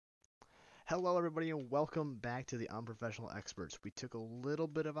Hello, everybody, and welcome back to the Unprofessional Experts. We took a little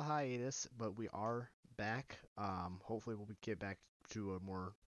bit of a hiatus, but we are back. Hopefully, we'll get back to a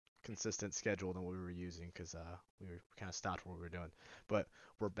more consistent schedule than what we were using because we were kind of stopped what we were doing. But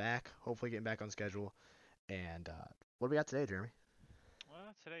we're back, hopefully, getting back on schedule. And what do we got today, Jeremy?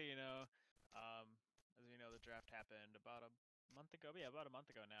 Well, today, as you know, the draft happened about a month ago. Yeah, about a month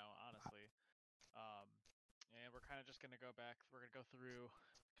ago now, honestly. Um, and we're kind of just gonna go back. We're gonna go through,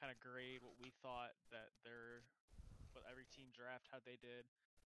 kind of grade what we thought what every team draft, how they did,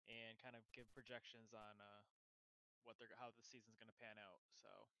 and kind of give projections on how the season's gonna pan out. So,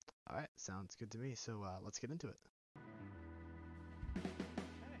 All right, sounds good to me. So let's get into it.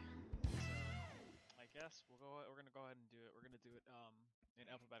 okay. So I guess we're gonna go ahead and do it. We're gonna do it in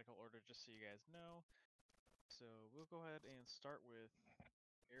alphabetical order, just so you guys know. So we'll go ahead and start with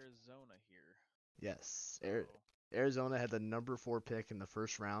Arizona here. Yes, So Arizona had the number 4 pick in the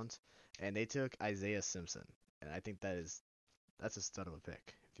first round, and they took Isaiah Simpson, and I think that's a stud of a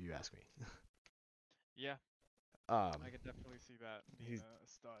pick, if you ask me. yeah, Um, I could definitely see that being he's a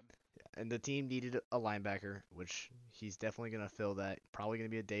stud. and the team needed a linebacker, which he's definitely gonna fill that. Probably gonna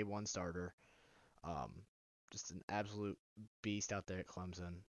be a day one starter. Um, just an absolute beast out there at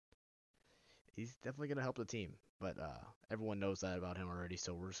Clemson. He's definitely gonna help the team, but everyone knows that about him already.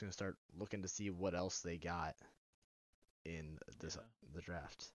 So we're just gonna start looking to see what else they got in this Yeah, the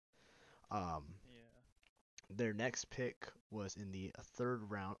draft. Um, yeah. their next pick was in the third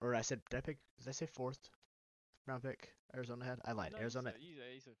round, or I said did I pick? Did I say fourth round pick? Arizona had. I lied. No, Arizona. you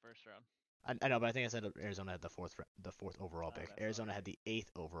said first round. I know, but I think I said Arizona had the fourth overall Oh, pick. that's Arizona alright. had the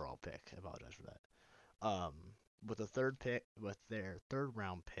eighth overall pick. I apologize for that. Um, with their third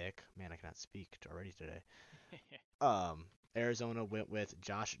round pick, man, I cannot speak already today. Um, Arizona went with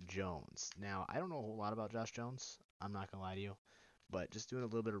Josh Jones. Now, I don't know a whole lot about Josh Jones. I'm not gonna lie to you, but just doing a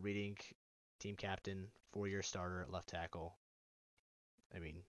little bit of reading, team captain, 4-year starter at left tackle. I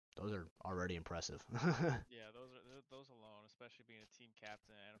mean, those are already impressive. Yeah, those alone, especially being a team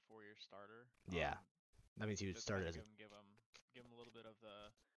captain and a four-year starter, Yeah, that means he would that's start kind of as a. give him a little bit of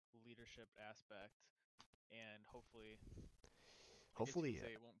the leadership aspect, and hopefully, I guess you could Hopefully,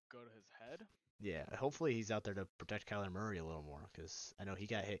 say it won't go to his head. yeah, hopefully he's out there to protect Kyler Murray a little more because I know he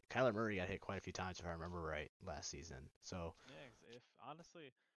got hit. Kyler Murray got hit quite a few times if I remember right last season. So Yeah, if honestly,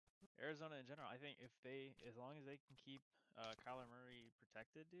 Arizona in general, I think as long as they can keep Kyler Murray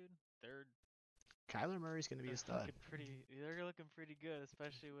protected, dude, Kyler Murray's gonna be a stud. they're looking pretty good,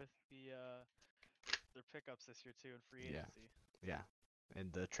 especially with their pickups this year too in free Yeah, agency. yeah,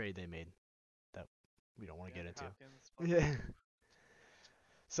 and the trade they made that we don't want to get DeAndre into. Hopkins plus Yeah. oof.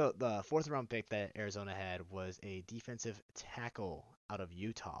 So the fourth round pick that Arizona had was a defensive tackle out of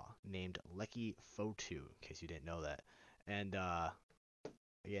Utah named Lecky Fotu, in case you didn't know that. And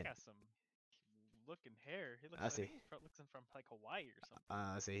He's again, got some looking hair. He looks I like I say think he's looks from like Hawaii or something.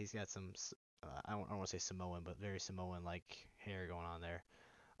 I say he's got some. I don't want to say Samoan, but very Samoan like hair going on there.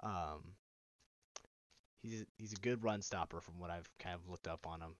 Um, he's a good run stopper from what I've kind of looked up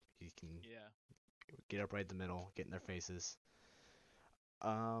on him. He can Yeah. get up right in the middle, get in their faces.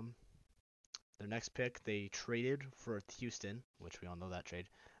 Um, their next pick they traded for Houston, which we all know that trade,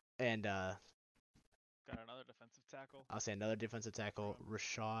 and Got another defensive tackle I'll say another defensive tackle, from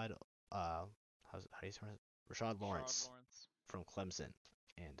Rashad. Uh, how do you say it? Rashad Rashard Lawrence Lawrence. from Clemson,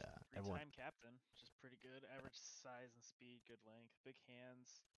 and everyone. Three-time captain, which is pretty good. Average size and speed, good length, big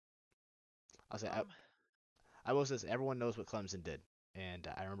hands. I'll say Um, I will say this, everyone knows what Clemson did, and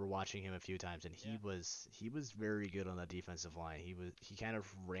I remember watching him a few times, and yeah. he was very good on the defensive line. He kind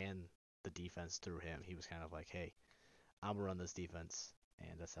of ran the defense through him. He was kind of like, hey, I'm gonna run this defense,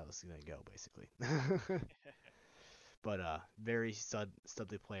 and that's how it's gonna go basically. But very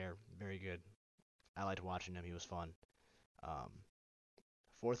studly player, very good. I liked watching him. He was fun. Um,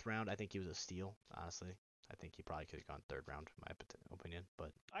 fourth round, I think he was a steal. Honestly, I think he probably could have gone third round, in my opinion.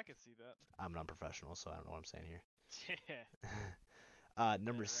 But I could see that. I'm an unprofessional, so I don't know what I'm saying here. Yeah.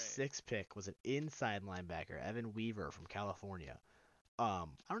 Number Right. six pick was an inside linebacker, Evan Weaver from California. I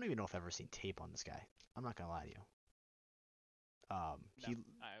don't even know if I've ever seen tape on this guy. I'm not gonna lie to you. No,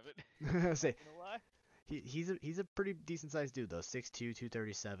 I haven't. He Not say gonna lie. he's a pretty decent sized dude though, 6'2",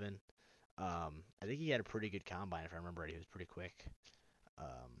 237. I think he had a pretty good combine if I remember right. He was pretty quick.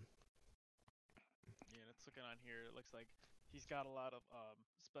 Um, Yeah, and it's looking on here. It looks like he's got a lot of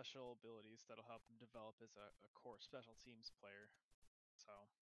special abilities that'll help him develop as a core special teams player. So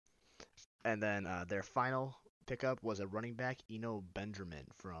and then their final pickup was a running back, Eno Benjamin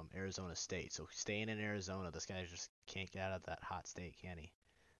from Arizona State. So staying in Arizona, this guy just can't get out of that hot state, can he?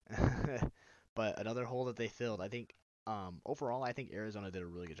 But another hole that they filled, I think Overall, I think Arizona did a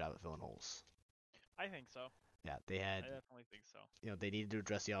really good job at filling holes. I think so. Yeah, they had, I definitely think so. they needed to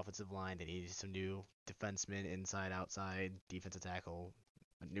address the offensive line. They needed some new defensemen, inside, outside, defensive tackle,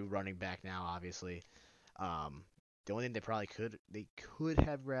 a new running back now, obviously. Um, the only thing they could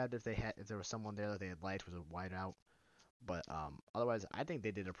have grabbed if there was someone there that they had liked was a wideout. But otherwise, I think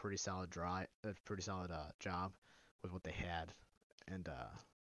they did a pretty solid job with what they had. And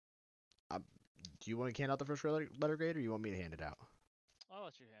do you want to hand out the first letter grade, or you want me to hand it out? I'll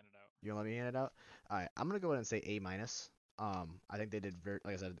let you hand it out. You want to let me hand it out? All right, I'm gonna go ahead and say A minus. I think they did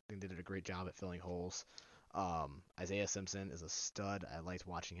like I said, I think they did a great job at filling holes. Isaiah Simpson is a stud. I liked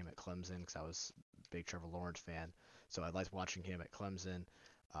watching him at Clemson because I was a big Trevor Lawrence fan, so I liked watching him at Clemson.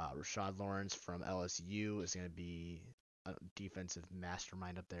 Rashad Lawrence from LSU is going to be a defensive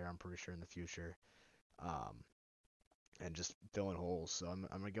mastermind up there, I'm pretty sure, in the future. Um, and just filling holes. So I'm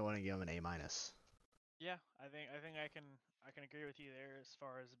gonna go in and give him an A minus. Yeah, I think I can agree with you there as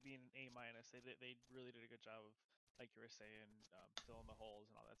far as being an A minus. They really did a good job of, like you were saying, filling the holes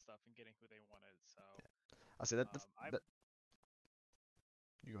and all that stuff and getting who they wanted. So I'll say that. I That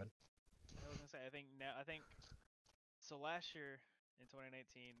you go ahead. I was gonna say I think so. Last year in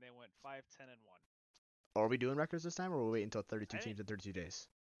 2019 they went 5-10-1. Are we doing records this time, or will we wait until 32 I think teams in 32 days?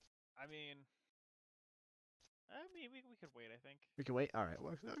 I mean we could wait. I think. We can wait. All right.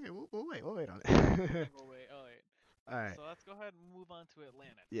 Well, okay, we'll wait. We'll wait on I it. think we'll wait. Oh wait. All right. So let's go ahead and move on to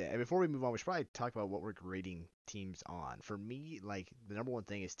Atlanta. Yeah, and before we move on, we should probably talk about what we're grading teams on. For me, like the number one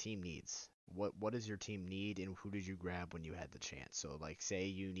thing is team needs. What does your team need, and who did you grab when you had the chance? So, like, say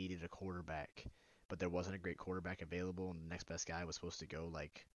you needed a quarterback, but there wasn't a great quarterback available, and the next best guy was supposed to go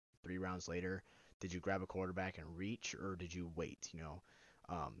like 3 rounds later. Did you grab a quarterback and reach, or did you wait?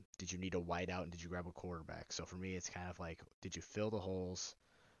 Did you need a wideout, and did you grab a quarterback? So for me, it's kind of like, did you fill the holes?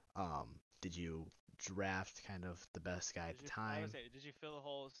 Did you draft kind of the best guy at the I would time? say, did you fill the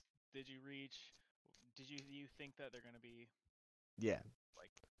holes? Did you reach? Did you think that they're gonna be Yeah,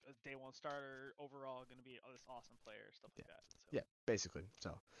 like a day one starter overall, gonna be this awesome player, stuff yeah, like that? So yeah, basically. So,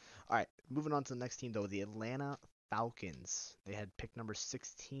 all right, moving on to the next team though, the Atlanta Falcons. They had pick number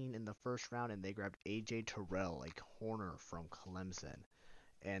 16 in the first round, and they grabbed AJ Terrell, a corner from Clemson.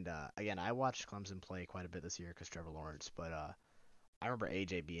 And again, I watched Clemson play quite a bit this year because Trevor Lawrence, but I remember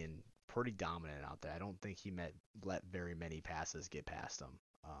AJ being pretty dominant out there. I don't think he let very many passes get past him.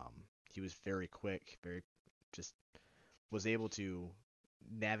 He was very quick, very just was able to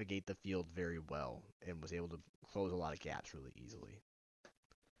navigate the field very well and was able to close a lot of gaps really easily.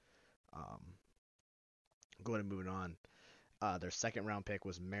 Going and moving on. Their second round pick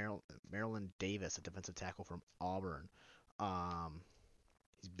was Maryland Davis, a defensive tackle from Auburn. Um,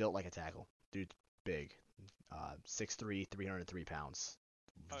 he's built like a tackle. Dude's big. 6'3", 303 pounds.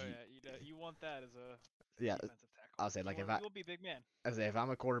 oh yeah, you want that as a Yeah, defensive tackle. I'll say like you will be a big man. if I'm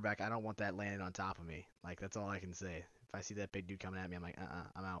a quarterback, I don't want that landing on top of me. Like that's all I can say. If I see that big dude coming at me, I'm like,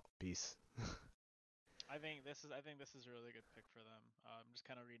 I'm out. Peace. I think this is a really good pick for them. I'm just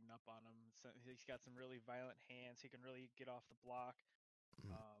kind of reading up on him. So he's got some really violent hands. He can really get off the block,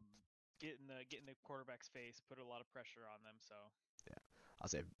 um, get in the quarterback's face, put a lot of pressure on them. So Yeah, I'll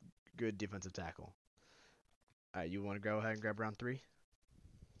say good defensive tackle. All right, you want to go ahead and grab round 3?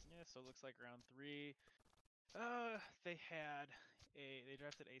 yeah, so it looks like round 3. They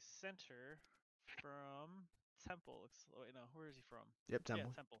drafted a center from Temple. Wait, no, where is he from? Yep, Yeah,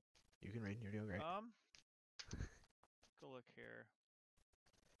 Temple. Temple. You can read. You're doing great. Go look here.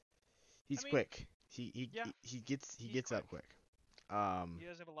 He's I mean, quick. He yeah, he gets he's up quick. Um, He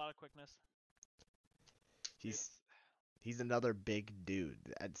does have a lot of quickness. he's It's he's another big dude.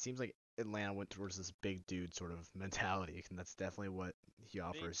 It seems like Atlanta went towards this big dude sort of mentality, and that's definitely what he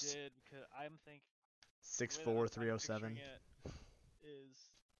offers. They did because I'm thinking the way that 6'4", I'm 307. picturing it is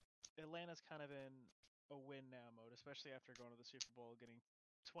Atlanta's kind of in a win now mode, especially after going to the Super Bowl, getting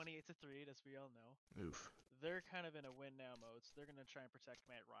 28-3, as we all know. Oof. They're kind of in a win now mode, so they're gonna try and protect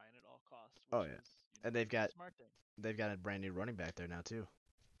Matt Ryan at all costs, Oh which yeah, is and a smart thing. they've got a brand new running back there now too,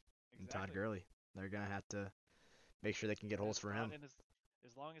 and Todd Exactly. Gurley. They're gonna have to make sure they can get holes for him. And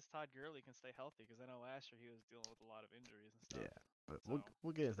as long as Todd Gurley can stay healthy, because I know last year he was dealing with a lot of injuries and stuff. Yeah, but So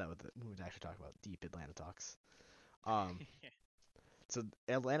we'll get into that when we actually talk about deep Atlanta talks. Um, yeah. so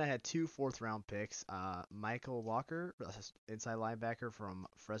Atlanta had 2 fourth-round picks. Michael Walker, inside linebacker from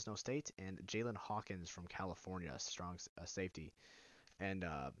Fresno State, and Jalen Hawkins from California, strong safety. And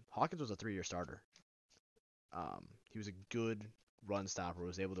Hawkins was a 3-year starter. He was a good run stopper.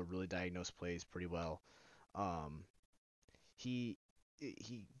 Was able to really diagnose plays pretty well. Um, he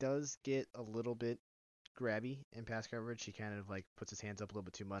does get a little bit grabby in pass coverage. He kind of like puts his hands up a little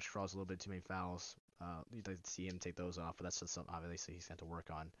bit too much, draws a little bit too many fouls. You'd like to see him take those off, but that's just something obviously he's got to work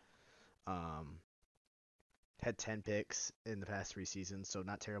on. Had 10 picks in the past 3 seasons, so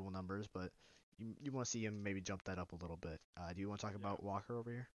not terrible numbers, but you want to see him maybe jump that up a little bit. Do you want to talk about Walker over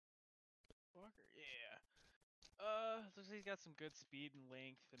here? Walker, yeah. Looks like he's got some good speed and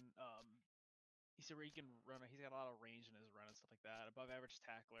length, and he said where he can run. He's got a lot of range in his run and stuff like that. Above average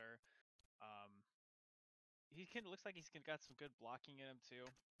tackler. Um, looks like he's got some good blocking in him too.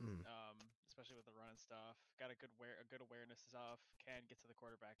 Mm. Especially with the run and stuff. Got a good awareness stuff. Can get to the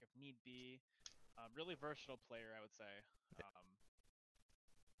quarterback if need be. Really versatile player, I would say.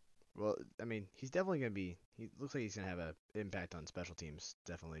 Well, I mean, he's definitely going to be. He looks like he's going to have an impact on special teams.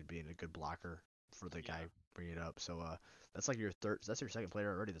 Definitely being a good blocker for the guy bringing it up. So that's like your third. That's your second player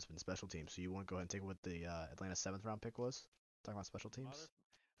already that's been special teams. So you want to go ahead and take what the Atlanta 7th round pick was? Talking about special teams.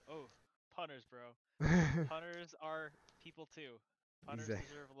 Punters, bro. Punters are people too. Punters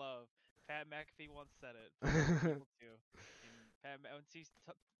deserve love. Pat McAfee once said it. Punters are people too. And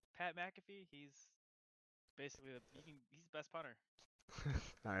Pat McAfee, he's basically he's the best punter.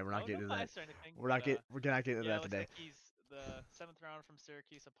 All right, we're not getting into that. We're not getting into that today. Like he's the 7th round from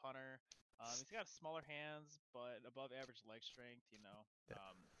Syracuse, a punter. He's got smaller hands, but above average leg strength. Yeah.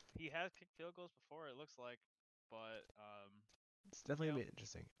 He has kicked field goals before. It looks like, but it's definitely gonna be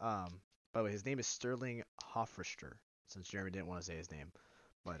interesting. By the way, his name is Sterling Hofrichter. Since Jeremy didn't want to say his name,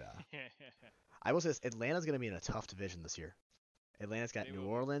 but I will say this: Atlanta's gonna be in a tough division this year. Atlanta's got New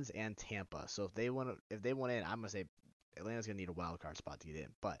Orleans and Tampa, so if they want in, I'm gonna say Atlanta's gonna need a wild card spot to get in,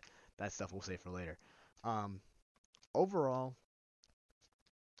 but that stuff we'll save for later. Overall,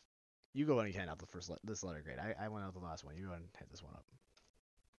 you go ahead and hand out this letter grade. I went out the last one. You go ahead and hit this one up.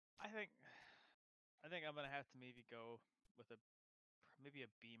 I think I'm gonna have to maybe go with a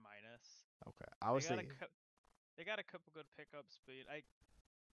B minus. Okay, I would say they got a couple good pickups, but I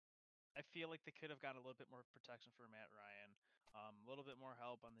feel like they could have gotten a little bit more protection for Matt Ryan. A little bit more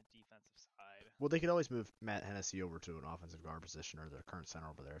help on the defensive side. Well, they could always move Matt Hennessy over to an offensive guard position or their current center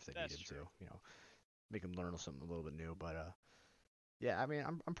over there if they needed to. Make him learn something a little bit new. But yeah, I mean,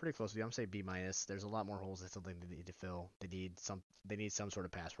 I'm pretty close with you. I'm saying B minus. There's a lot more holes. That's something they need to fill. They need some sort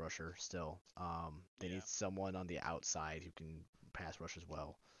of pass rusher still. They need someone on the outside who can pass rush as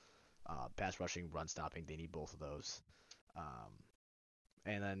well. Pass rushing, run stopping. They need both of those.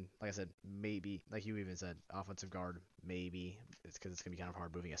 And then, like I said, maybe, like you even said, offensive guard, maybe. It's because it's going to be kind of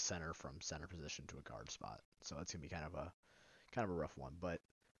hard moving a center from center position to a guard spot. So it's going to be kind of a rough one. But,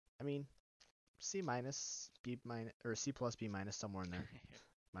 I mean, C minus, B minus, or C plus, B minus, somewhere in there.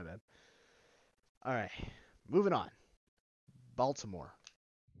 My bad. All right, moving on. Baltimore.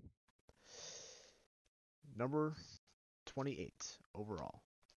 Number 28 overall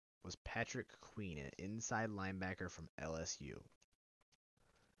was Patrick Queen, an inside linebacker from LSU.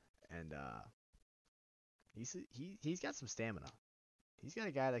 And he's got some stamina. He's got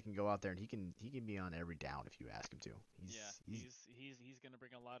a guy that can go out there and he can be on every down if you ask him to. He's gonna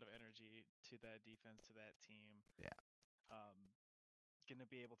bring a lot of energy to that defense, to that team. Yeah. Gonna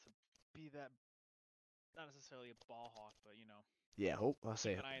be able to be that, not necessarily a ball hawk, but Yeah, I'll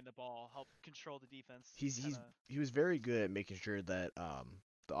say keep an eye on the ball, help control the defense. He was very good at making sure that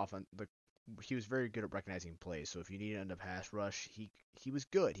he was very good at recognizing plays. So if you needed a pass rush, he was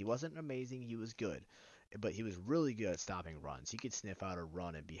good. He wasn't amazing. He was good, but he was really good at stopping runs. He could sniff out a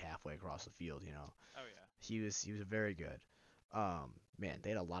run and be halfway across the field. Oh yeah. He was very good. Man, they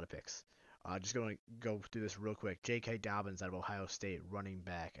had a lot of picks. Just going to go through this real quick. J.K. Dobbins out of Ohio State, running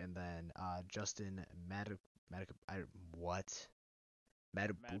back, and then Justin Madbuk,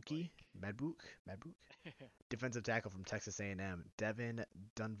 defensive tackle from Texas A&M. Devin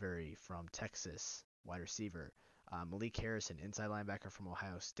Dunvery from Texas, wide receiver. Malik Harrison, inside linebacker from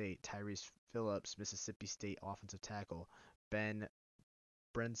Ohio State. Tyrese Phillips, Mississippi State, offensive tackle. Ben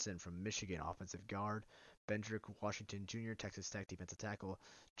Brenson from Michigan, offensive guard. Bendrick Washington Jr., Texas Tech, defensive tackle.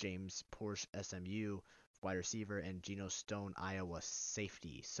 James Porsche, SMU, wide receiver. And Geno Stone, Iowa,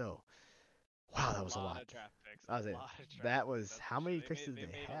 safety. So, wow, that was a lot. Of draft picks. That was how many picks did they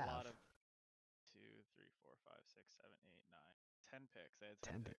have? A lot of 2, 3, 4, 5, 6, 7, 8, 9, 10 picks. They had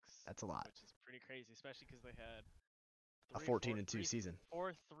 10 picks. That's a lot. Which is pretty crazy, especially because they had a 14-2 season.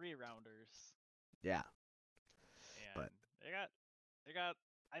 4 3-rounders. Yeah. And but they got.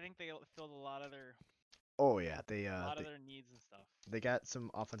 I think they filled a lot of their. Oh yeah, of their needs and stuff. They got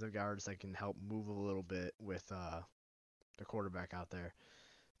some offensive guards that can help move a little bit with the quarterback out there.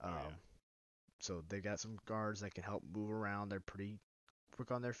 So they got some guards that can help move around. They're pretty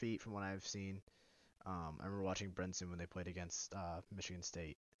quick on their feet from what I've seen. I remember watching Brenson when they played against Michigan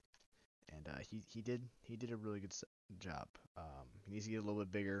State, and he did a really good job. He needs to get a little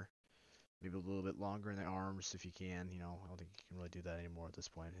bit bigger, maybe a little bit longer in the arms if you can. I don't think he can really do that anymore at this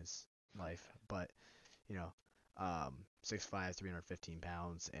point in his life. But you know, 6'5", 315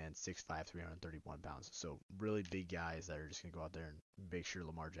 pounds, and 6'5", 331 pounds. So really big guys that are just gonna go out there and make sure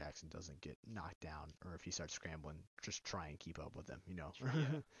Lamar Jackson doesn't get knocked down, or if he starts scrambling, just try and keep up with him.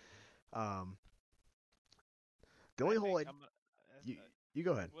 Yeah. um, the only hole you you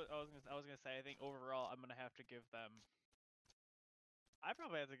go ahead. What I was gonna say, I think overall I'm gonna have to give them. I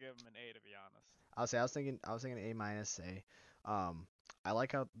probably have to give them an A, to be honest. I was thinking A minus A. I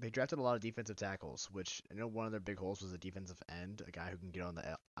like how they drafted a lot of defensive tackles, which I know one of their big holes was a defensive end, a guy who can get on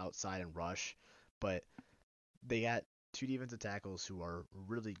the outside and rush, but they got two defensive tackles who are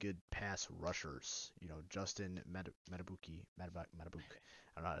really good pass rushers. Justin Matabuki, Matabuk,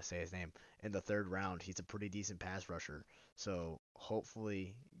 I don't know how to say his name. In the third round, he's a pretty decent pass rusher. So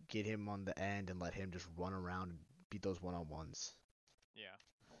hopefully get him on the end and let him just run around and beat those one-on-ones. Yeah.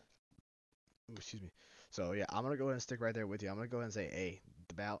 Ooh, excuse me. So yeah, I'm gonna go ahead and stick right there with you. I'm gonna go ahead and say A.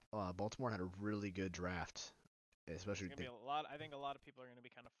 Baltimore had a really good draft, especially It's gonna be a lot. I think a lot of people are gonna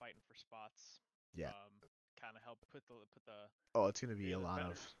be kind of fighting for spots. yeah. Kind of help put the Oh, it's gonna be a the lot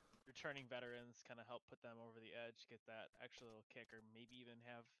of returning veterans, kind of help put them over the edge, get that extra little kick, or maybe even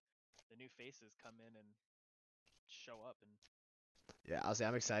have the new faces come in and show up and yeah. I'll say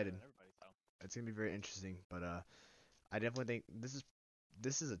I'm be better excited. than everybody. So It's gonna be very interesting, but I definitely think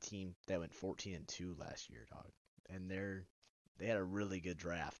this is a team that went 14-2 last year, dog, and they had a really good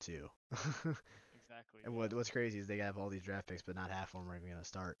draft too. exactly. And Yeah. what's crazy is they have all these draft picks, but not half of them are even gonna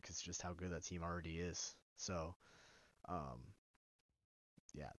start because just how good that team already is. So, um,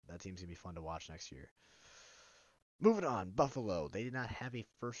 yeah, that team's gonna be fun to watch next year. Moving on, Buffalo. They did not have a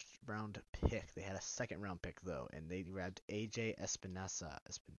first round pick. They had a second round pick though, and they grabbed AJ Espinoza.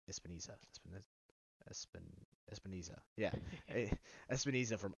 Yeah,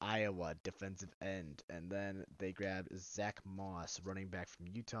 Espinoza from Iowa, defensive end, and then they grabbed Zach Moss, running back from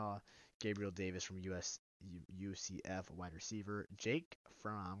Utah, Gabriel Davis from UCF, wide receiver, Jake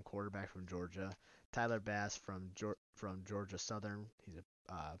Fromm, quarterback from Georgia, Tyler Bass from Georgia Southern. He's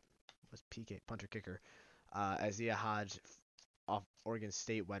a was PK punter kicker. Isaiah Hodge off Oregon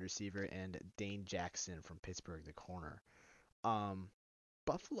State, wide receiver, and Dane Jackson from Pittsburgh, the corner. Um,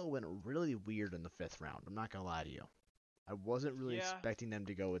 Buffalo went really weird in the fifth round. I'm not gonna lie to you. I wasn't really Yeah. expecting them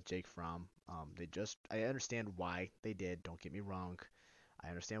to go with Jake Fromm. I understand why they did. Don't get me wrong. I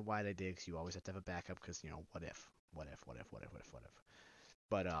understand why they did because you always have to have a backup because what if. But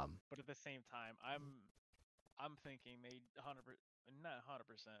But at the same time, I'm thinking they 100 not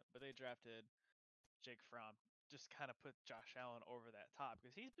 100%, but they drafted Jake Fromm, just kind of put Josh Allen over that top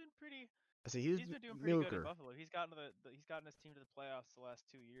because I say he was he's been doing pretty good in mediocre. Buffalo. He's gotten he's gotten his team to the playoffs the last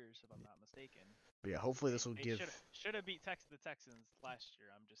 2 years, if I'm not mistaken. But yeah, hopefully this will They give. should have beat the Texans last year.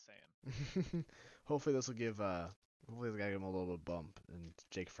 I'm just saying. Hopefully this will give. Hopefully this guy give him a little bit of bump, and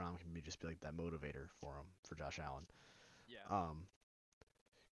Jake Fromm can just be like that motivator for him for Josh Allen. Yeah.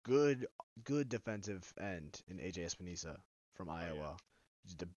 Good defensive end in AJ Espinoza from Iowa. Yeah.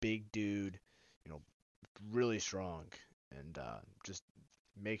 Just a big dude, really strong, and just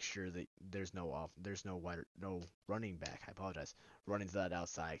make sure that there's no running back. I apologize, running to that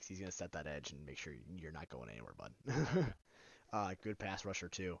outside because he's gonna set that edge and make sure you're not going anywhere, bud. Good pass rusher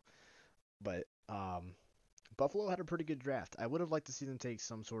too, but Buffalo had a pretty good draft. I would have liked to see them take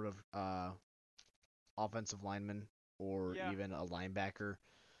some sort of offensive lineman or even a linebacker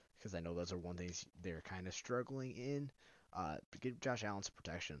because I know those are one things they're kind of struggling in. Give Josh Allen some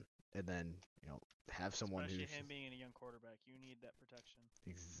protection, and then have someone Especially who's him being a young quarterback, you need that protection.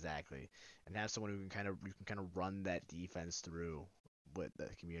 exactly, and have someone who can kind of run that defense through. What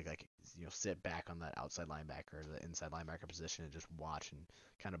that can be like, sit back on that outside linebacker, the inside linebacker position, and just watch and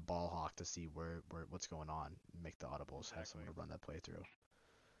kind of ball hawk to see where what's going on, make the audibles, Exactly. have someone to run that play through.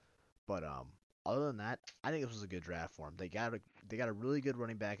 But other than that, I think this was a good draft for them. They got a really good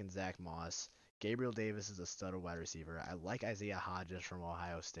running back in Zach Moss. Gabriel Davis is a stud wide receiver. I like Isaiah Hodges from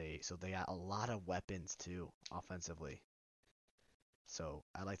Ohio State, so they got a lot of weapons too offensively. So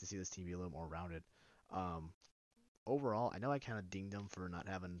I'd like to see this team be a little more rounded. Overall, I know I kind of dinged them for not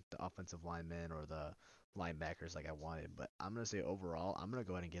having the offensive linemen or the linebackers like I wanted, but I'm gonna say overall, I'm gonna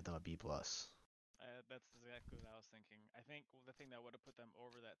go ahead and give them a B plus. That's exactly what I was thinking. I think the thing that would have put them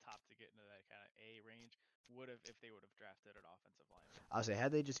over that top to get into that kind of A range would have if they would have drafted an offensive lineman. I'll say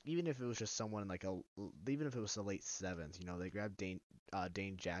had they just even if it was just someone like even if it was the late seventh, they grabbed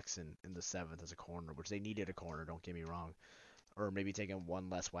Dane Jackson in the seventh as a corner, which they needed a corner. Don't get me wrong, or maybe taking one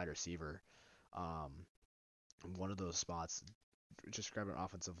less wide receiver, one of those spots. Just grab an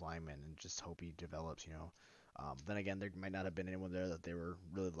offensive lineman and just hope he develops. Then again, there might not have been anyone there that they were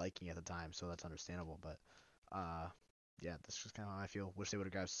really liking at the time, so that's understandable. But yeah, that's just kind of how I feel. Wish they would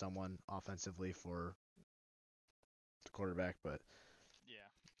have grabbed someone offensively for the quarterback, but Yeah.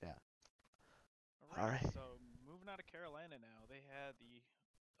 yeah. All All right. right. So moving out of Carolina now, they had the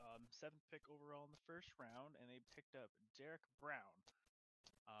seventh pick overall in the first round, and they picked up Derek Brown.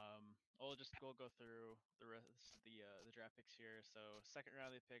 We'll go through the rest the draft picks here. So second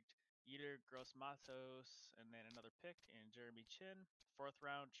round they picked Yetur Gross Matos, and then another pick in Jeremy Chin. Fourth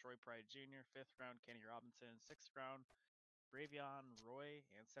round Troy Pride Jr. Fifth round Kenny Robinson. Sixth round Bravion Roy,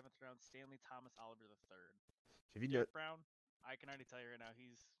 and seventh round Stanley Thomas Oliver III. If you know, Derek Brown, I can already tell you right now,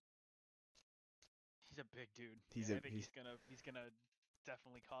 he's a big dude. he's And a I think he's he's gonna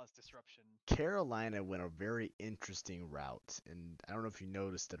definitely cause disruption. Carolina went a very interesting route, and I don't know if you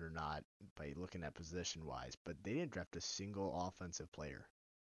noticed it or not by looking at position wise, but they didn't draft a single offensive player.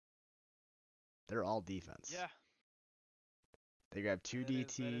 They're all defense. Yeah, They grabbed two that is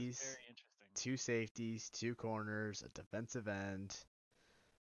DTs, very interesting. two safeties, two corners, a defensive end.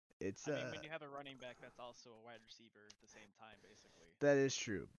 It's I mean, when you have a running back that's also a wide receiver at the same time, basically. that is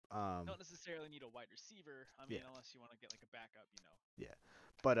true. Don't necessarily need a wide receiver. I mean, Yeah. unless you want to get like a backup, Yeah.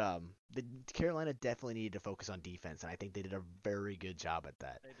 But the Carolina definitely needed to focus on defense, and I think they did a very good job at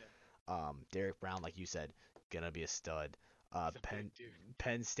that. They did. Derek Brown, like you said, gonna be a stud. He's a big dude.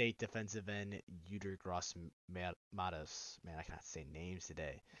 Penn State defensive end Yetur Gross Matos. Man, I cannot say names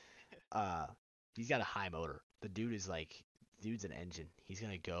today. He's got a high motor. The dude's an engine. He's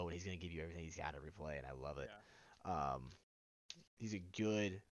gonna go and he's gonna give you everything he's got every play, and I love it. Yeah. He's a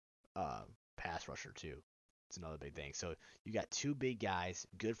good pass rusher too. It's another big thing. So you got two big guys,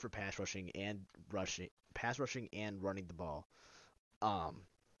 good for pass rushing and running the ball.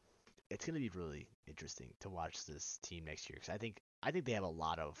 It's gonna be really interesting to watch this team next year because I think they have a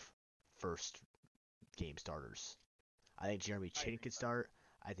lot of first game starters. I think Jeremy Chin could start.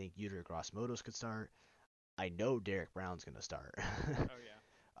 I think Yetur Gross Matos could start. I know Derek Brown's gonna start. Oh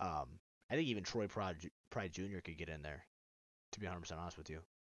yeah. I think even Troy Pride Jr. could get in there. To be 100% honest with you,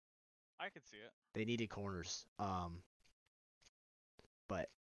 I could see it. they needed corners. But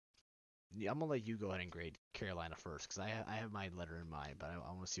yeah, I'm gonna let you go ahead and grade Carolina first because I have my letter in mind, but I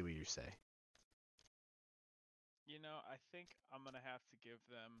want to see what you say. I think I'm gonna have to give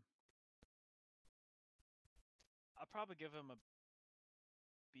them. I'll probably give them a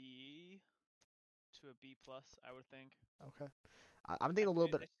B to a B plus. I would think. Okay. I'm thinking a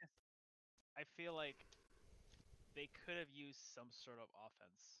little bit. I feel like they could have used some sort of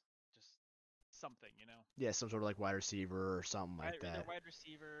offense, just something. Yeah, some sort of like wide receiver or something like Either that. wide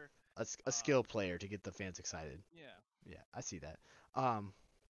receiver. A skill player to get the fans excited. Yeah. Yeah, I see that.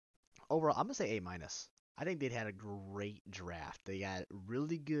 Overall, I'm gonna say A minus. I think they'd had a great draft. They got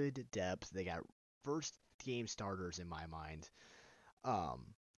really good depth. They got first game starters in my mind.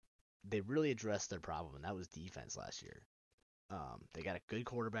 They really addressed their problem, and that was defense last year. They got a good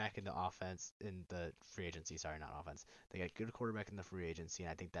quarterback in the offense in the free agency. Sorry, not offense. They got a good quarterback in the free agency,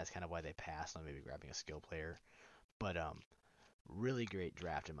 and I think that's kind of why they passed on maybe grabbing a skill player. But really great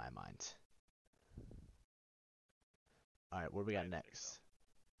draft in my mind. All right, what do we got next?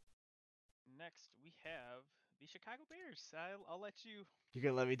 Next, we have the Chicago Bears. I'll let you. You're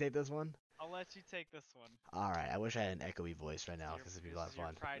gonna let me take this one? I'll let you take this one. All right. I wish I had an echoey voice right now because it'd be a lot of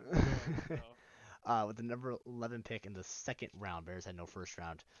fun. Pride and joy, so. With the number 11 pick in the second round, Bears had no first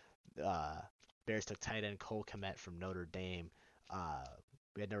round. Bears took tight end Cole Kmet from Notre Dame.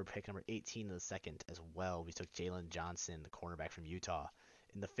 We had pick number 18 in the second as well. We took Jalen Johnson, the cornerback from Utah.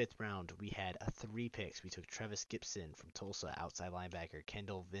 In the fifth round, we had 3 picks. We took Trevis Gibson from Tulsa, outside linebacker.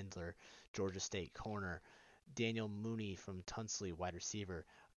 Kendall Vindler, Georgia State corner. Daniel Mooney from Tunsley, wide receiver.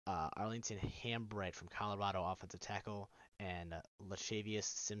 Arlington Hambright from Colorado, offensive tackle, and Lashavius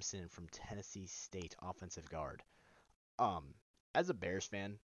Simpson from Tennessee State, offensive guard. As a Bears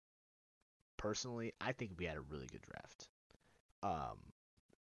fan, personally, I think we had a really good draft.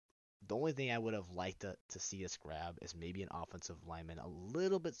 The only thing I would have liked to see us grab is maybe an offensive lineman a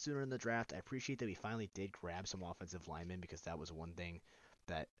little bit sooner in the draft. I appreciate that we finally did grab some offensive linemen because that was one thing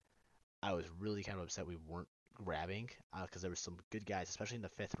that I was really kind of upset we weren't grabbing because there were some good guys, especially in the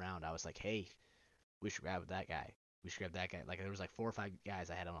fifth round. I was like, hey, we should grab that guy. We should grab that guy. Like there was like 4 or 5 guys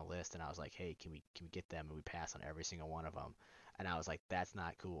I had on a list, and I was like, hey, can we get them? And we passed on every single one of them. And I was like, that's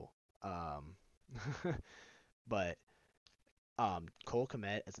not cool. But Cole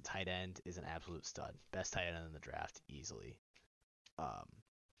Kmet as a tight end is an absolute stud. Best tight end in the draft easily.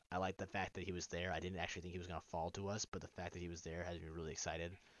 I like the fact that he was there. I didn't actually think he was going to fall to us, but the fact that he was there has me really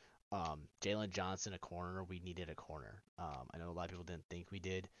excited. Jalen Johnson, a corner. We needed a corner. I know a lot of people didn't think we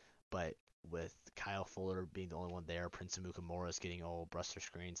did, but with Kyle Fuller being the only one there, Prince Amukamura is getting old, Buster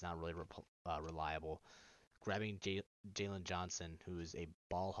Screen's not really reliable. Grabbing Jalen Johnson, who is a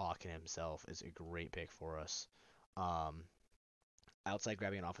ball hawk in himself, is a great pick for us. Um, Outside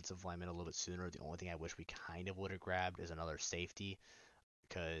grabbing an offensive lineman a little bit sooner, the only thing I wish we kind of would have grabbed is another safety,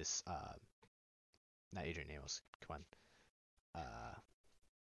 because not Adrian Amos. Come on.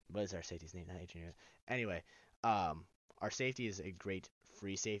 What is our safety's name? Not Adrian Amos. Anyway, our safety is a great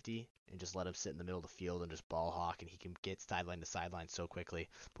free safety, and just let him sit in the middle of the field and just ball hawk, and he can get sideline to sideline so quickly.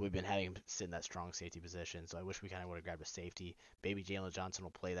 But we've been having him sit in that strong safety position, so I wish we kind of would have grabbed a safety. Maybe Jalen Johnson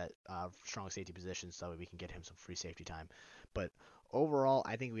will play that strong safety position so that we can get him some free safety time. But overall,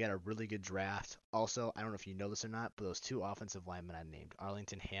 I think we had a really good draft. Also, I don't know if you know this or not, but those two offensive linemen I named,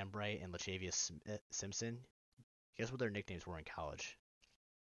 Arlington Hambright and Latavius Simpson, guess what their nicknames were in college?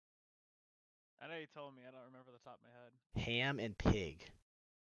 I know you told me. I don't remember the top of my head. Ham and Pig.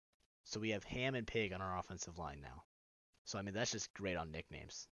 So we have Ham and Pig on our offensive line now. So I mean that's just great on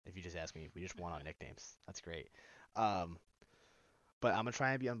nicknames. If you just ask me, we just won on nicknames. That's great. But I'm gonna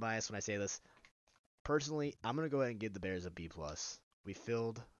try and be unbiased when I say this. Personally, I'm gonna go ahead and give the Bears a B plus. We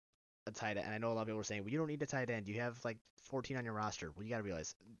filled a tight end, and I know a lot of people were saying, well, you don't need a tight end. You have like 14 on your roster. Well, you gotta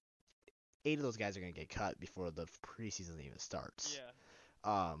realize 8 of those guys are gonna get cut before the preseason even starts.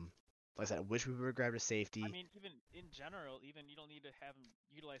 Yeah. Like I said, I wish we would have grabbed a safety. I mean, even in general, even you don't need to have him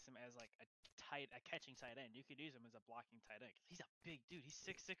utilize him as like a catching tight end. You could use him as a blocking tight end. 'Cause he's a big dude. He's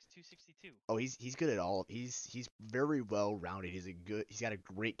 6'6", 262. Oh, he's good at all. He's very well rounded. He's got a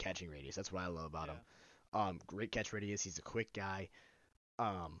great catching radius. That's what I love about him. Great catch radius. He's a quick guy.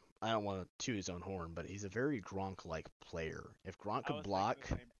 I don't want to toot his own horn, but he's a very Gronk-like player. If Gronk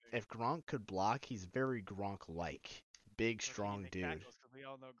could block, he's very Gronk-like. Big, strong dude. Because we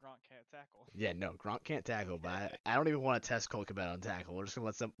all know Gronk can't tackle. Yeah, no, Gronk can't tackle, but I don't even want to test Cole Kmet on tackle.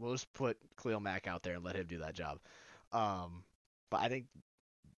 We'll just put Khalil Mack out there and let him do that job. But I think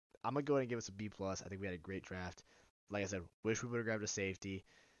I'm gonna go ahead and give us a B plus. I think we had a great draft. Like I said, wish we would have grabbed a safety.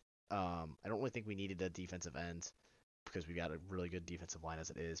 I don't really think we needed a defensive end because we got a really good defensive line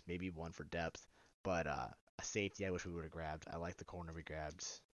as it is. Maybe one for depth, but a safety I wish we would have grabbed. I like the corner we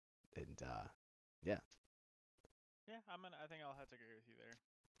grabbed, and yeah. Yeah, I think I'll have to agree with you there.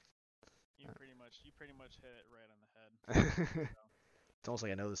 You pretty much hit it right on the head. It's almost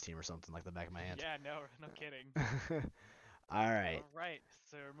like I know this team or something, like the back of my hand. Yeah, no kidding. All right. All right,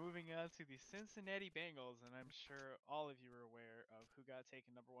 so we're moving on to the Cincinnati Bengals, and I'm sure all of you are aware of who got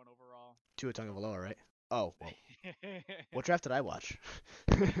taken number 1 overall. Tua Tagovailoa, right? Oh, well. What draft did I watch?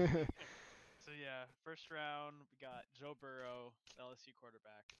 So yeah, first round we got Joe Burrow, LSU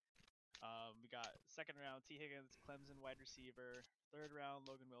quarterback. We got second round T. Higgins, Clemson wide receiver. Third round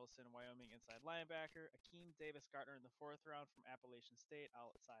Logan Wilson, Wyoming inside linebacker. Akeem Davis Gardner in the fourth round from Appalachian State,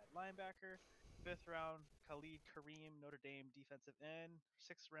 outside linebacker. Fifth round Khalid Kareem, Notre Dame defensive end.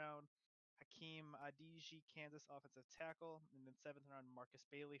 Sixth round Hakeem Adeji, Kansas offensive tackle, and then seventh round Marcus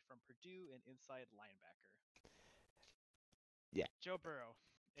Bailey from Purdue, an inside linebacker. Yeah. Joe Burrow.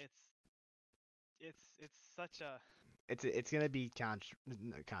 It's such a. It's gonna be not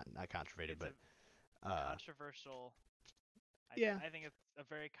controverted, but controversial. Yeah. I think it's a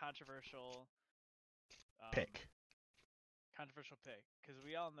very controversial pick. Controversial pick, because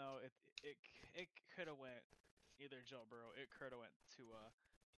we all know it could have went either Joe Burrow, it could have went Tua.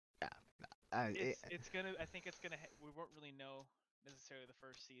 Yeah. It's gonna. I think it's gonna. We won't really know necessarily the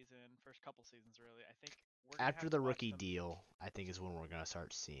first couple seasons really. I think after the rookie deal, I think is when we're gonna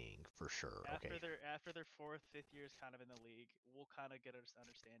start seeing for sure. After their 4th, 5th years kind of in the league, we'll kind of get an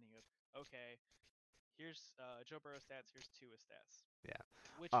understanding of here's Joe Burrow stats, here's Tua stats. Yeah.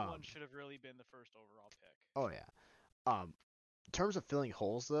 Which one should have really been the first overall pick? Oh yeah. In terms of filling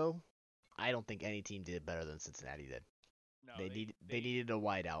holes though, I don't think any team did better than Cincinnati did. No, they needed a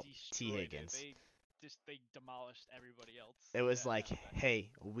wideout, T. Higgins. They demolished everybody else. It was like,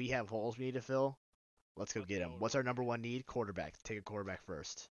 hey, we have holes we need to fill. Let's go get him. What's our number 1 need? Quarterback. Take a quarterback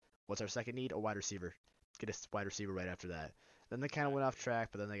first. What's our second need? A wide receiver. Get a wide receiver right after that. Then they kind of went off track,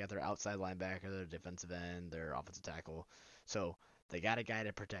 but then they got their outside linebacker, their defensive end, their offensive tackle. So they got a guy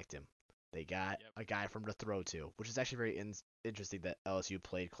to protect him. They got a guy for him to throw to, which is actually very interesting that LSU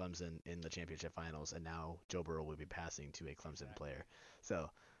played Clemson in the championship finals, and now Joe Burrow will be passing to a Clemson player. So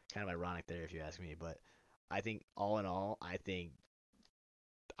kind of ironic there if you ask me, but I think all in all, I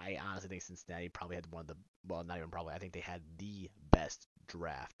honestly think Cincinnati probably had not even probably, I think they had the best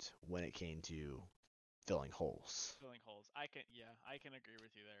draft when it came to filling holes. I can agree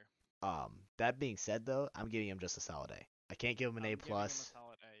with you there. That being said though, I'm giving him just a solid A. I can't give him an A plus. Giving him a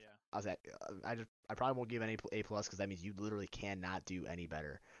solid A, yeah. I was at, I probably won't give any A plus because that means you literally cannot do any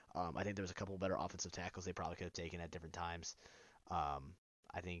better. I think there was a couple better offensive tackles they probably could have taken at different times.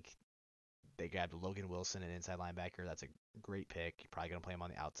 I think they grabbed Logan Wilson, an inside linebacker. That's a great pick. You're probably gonna play him on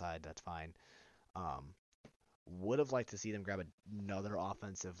the outside. That's fine. Um, would have liked to see them grab another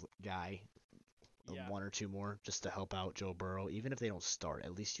offensive guy, Yeah, one or two more, just to help out Joe Burrow. Even if they don't start,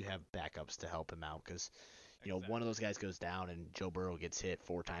 at least you have backups to help him out because one of those exactly. guys goes down and Joe Burrow gets hit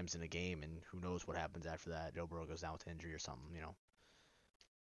 4 times in a game, and who knows what happens after that? Joe Burrow goes down with injury or something.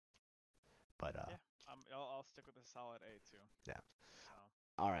 But Yeah, I'll stick with a solid A too. yeah. So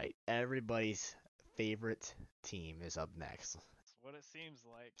All right, everybody's favorite team is up next, that's what it seems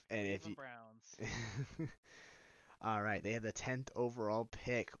like. and if Cleveland you, Browns. all right, they have the 10th overall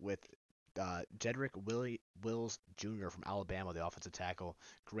pick with Jedrick Wills Jr. from Alabama, the offensive tackle,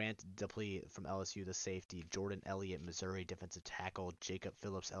 Grant Dupley from LSU, the safety, Jordan Elliott, Missouri, defensive tackle, Jacob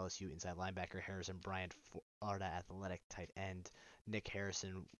Phillips, LSU, inside linebacker, Harrison Bryant, Florida Athletic, tight end, Nick Harris,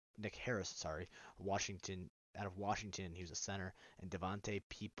 sorry, Washington. Out of Washington, he was a center, and Devontae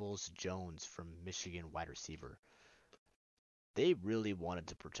Peoples Jones from Michigan, wide receiver. They really wanted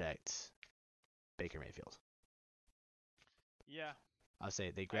to protect Baker Mayfield. Yeah, I'll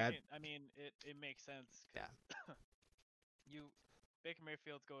say they grabbed. I mean, it makes sense Yeah. because you Baker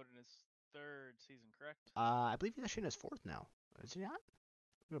Mayfield's going in his third season, correct? I believe he's actually in his fourth now. Is he not?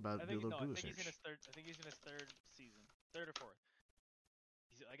 I'm about to do a little I Google think he's in search. his third. I think he's in his third season, third or fourth.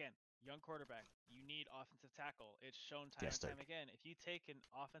 He's again young quarterback. You need offensive tackle. It's shown time Yes, and third. time again. If you take an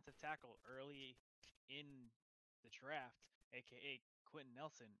offensive tackle early in the draft, aka Quentin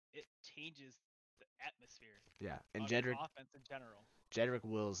Nelson, it changes the atmosphere Yeah, and of your offense in general. Jedrick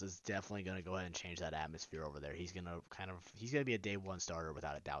Wills is definitely going to go ahead and change that atmosphere over there. He's gonna be a day one starter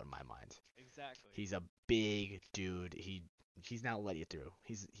without a doubt in my mind. Exactly. He's a big dude. He's not let you through.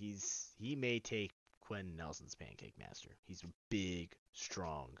 He may take Quentin Nelson's pancake master. He's a big,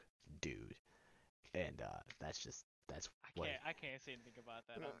 strong dude, and that's what I can't say anything about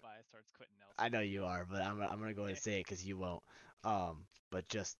that. I'm biased towards Quentin I Nelson. know you are, but I'm gonna go ahead and say it because you won't. But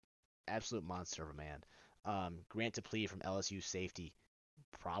just absolute monster of a man. Grant Dupley from LSU safety,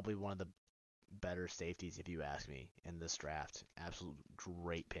 probably one of the better safeties if you ask me in this draft. Absolute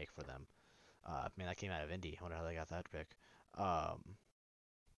great pick for them. Man, that came out of Indy. I wonder how they got that pick. Um,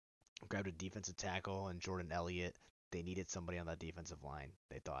 grabbed a defensive tackle and Jordan Elliott. They needed somebody on that defensive line.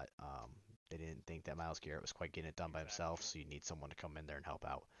 They thought they didn't think that Myles Garrett was quite getting it done by himself, Exactly. so you need someone to come in there and help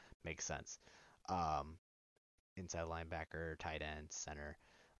out. Makes sense. Um, inside linebacker, tight end, center.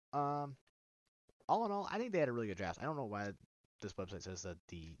 Um, all in all, I think they had a really good draft. I don't know why this website says that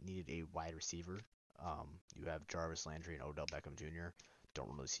they needed a wide receiver. You have Jarvis Landry and Odell Beckham Jr.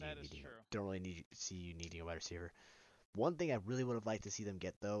 That is true. Don't really see you needing a wide receiver. One thing I really would have liked to see them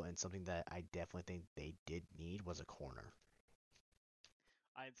get though, and something that I definitely think they did need was a corner,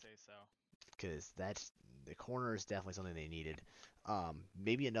 I'd say so. because that's the corner is definitely something they needed.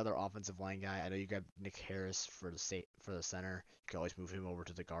 Maybe another offensive line guy. I know you got Nick Harris for for the center. You can always move him over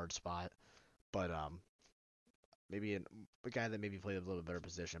to the guard spot, but maybe a guy that maybe played a little bit better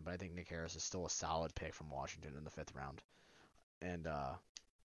position. But I think Nick Harris is still a solid pick from Washington in the 5th round, and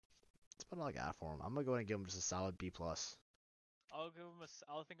that's about all I got for him. I'm gonna go ahead and give him just a solid B plus. I'll give him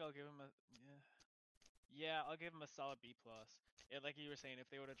a. Yeah. Yeah, I'll give him a solid B plus. Yeah, like you were saying, if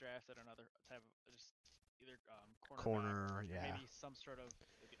they would have drafted another type of just either cornerback Corner, or yeah. maybe some sort of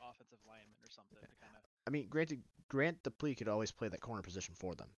the offensive lineman or something Yeah. to kind of. I mean, granted, Grant Dupley could always play that corner position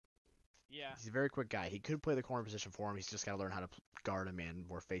for them. Yeah. He's a very quick guy. He could play the corner position for him. He's just got to learn how to guard a man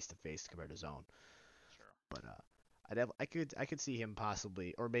more face to face compared to zone. Sure. But I could see him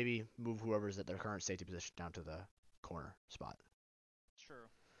possibly, or maybe move whoever's at their current safety position down to the corner spot. True.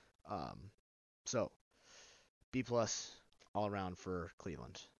 Um, so B plus all around for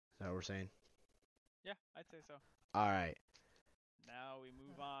Cleveland. Is that what we're saying? Yeah, I'd say so. All right. Now we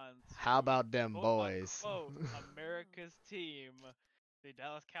move on How to about them quote boys? unquote America's team, the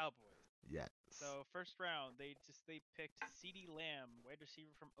Dallas Cowboys. Yes. So first round, they picked CeeDee Lamb, wide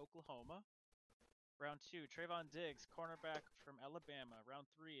receiver from Oklahoma. Round 2, Trayvon Diggs, cornerback from Alabama. Round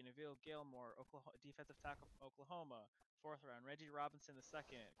 3, Neville Gilmore, defensive tackle from Oklahoma. Fourth round, Reggie Robinson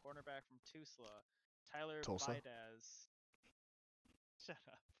II, cornerback from Tulsa. Tyler Tulsa. Bidas, shut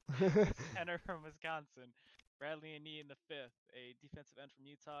up, center from Wisconsin. Bradley Anii in the 5th, a defensive end from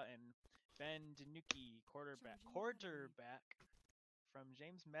Utah, and Ben DiNucci, quarterback from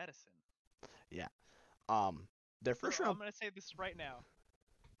James Madison. Yeah. Their first I'm round. gonna say this right now.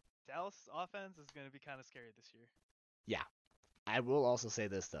 Dallas offense is gonna be kind of scary this year. Yeah. I will also say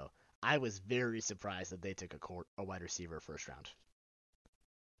this though. I was very surprised that they took a wide receiver first round.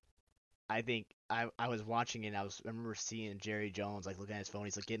 I think I was watching it. And I remember seeing Jerry Jones like looking at his phone.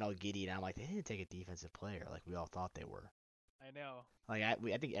 He's like getting all giddy, and I'm like, they didn't take a defensive player like we all thought they were. I know. Like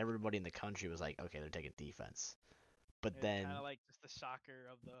I think everybody in the country was like, okay, they're taking defense. But It's kind then of like just the shocker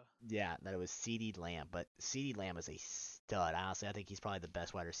of the. yeah, that it was CeeDee Lamb. But CeeDee Lamb is a stud. Honestly, I think he's probably the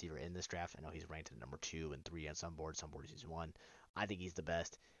best wide receiver in this draft. I know he's ranked at number 2 and 3 on some boards he's 1. I think he's the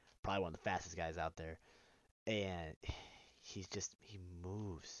best. Probably one of the fastest guys out there. And he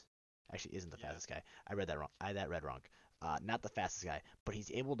moves. Actually, isn't the Yeah. fastest guy. I read that wrong. I read wrong. Not the fastest guy, but he's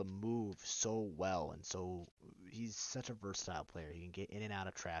able to move so well, and so he's such a versatile player. He can get in and out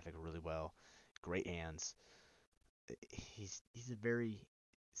of traffic really well. Great hands. He's a very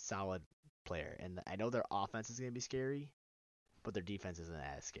solid player, and I know their offense is gonna be scary, but their defense isn't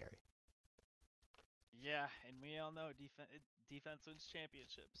as scary. Yeah, and we all know defense wins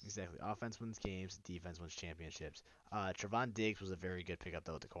championships. Exactly. Offense wins games. Defense wins championships. Trevon Diggs was a very good pickup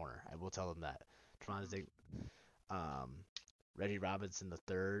though at the corner. I will tell them that. Trevon Mhm. Diggs, Reggie Robinson the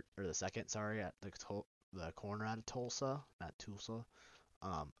third or the second, sorry, at the corner out of Tulsa, not Tulsa.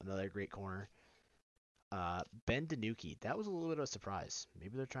 Another great corner. Ben DiNucci, that was a little bit of a surprise.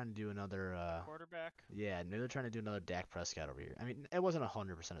 Maybe they're trying to do another. Quarterback. Yeah, maybe they're trying to do another Dak Prescott over here. I mean, it wasn't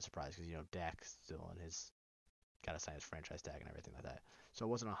 100% a surprise because Dak's still in his got to sign his franchise tag and everything like that. So it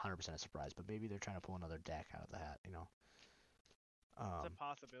wasn't 100% a surprise, but maybe they're trying to pull another Dak out of the hat. It's a Um,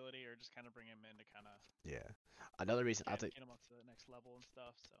 possibility, or just kind of bring him in to kind of yeah. Another reason I'll take get him up to the next level and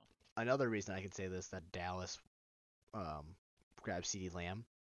stuff. So. another reason I can say this that Dallas grabbed CeeDee Lamb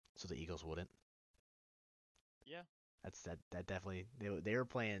so the Eagles wouldn't. Yeah. That definitely they were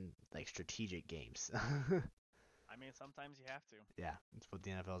playing like strategic games. I mean, sometimes you have to. Yeah, that's what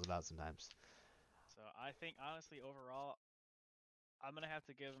the NFL is about sometimes. So I think honestly, overall, I'm gonna have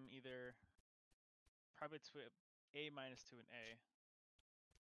to give him either probably A minus to an A.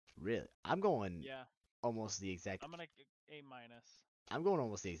 Really, I'm going Yeah, almost the exact. I'm gonna A minus. I'm going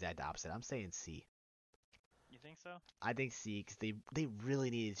almost the exact opposite. I'm saying C. You think so? I think C because they really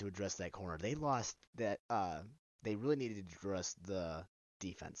needed to address that corner. They lost that. They really needed to address the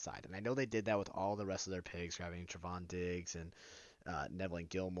defense side, and I know they did that with all the rest of their picks, grabbing Trevon Diggs and Neville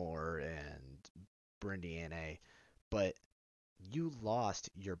Gilmore and Brindy A. But you lost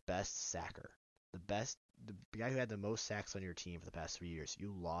your best sacker, the guy who had the most sacks on your team for the past 3 years.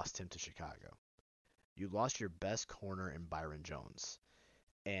 You lost him to Chicago. You lost your best corner in Byron Jones.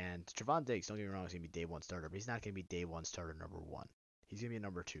 And Trevon Diggs, don't get me wrong, is going to be day one starter, but he's not going to be day one starter number 1. He's going to be a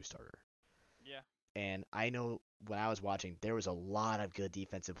number 2 starter. Yeah. And I know when I was watching, there was a lot of good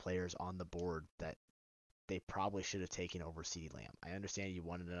defensive players on the board that they probably should have taken over CeeDee Lamb. I understand you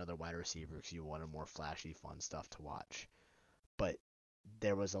wanted another wide receiver because you wanted more flashy, fun stuff to watch. But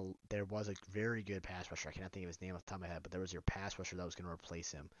there was a very good pass rusher. I cannot think of his name off the top of my head, but there was your pass rusher that was going to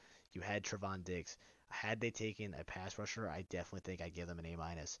replace him. You had Trevon Diggs. Had they taken a pass rusher, I definitely think I'd give them an A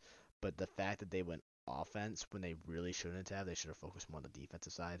minus. But the fact that they went offense when they really shouldn't have, they should have focused more on the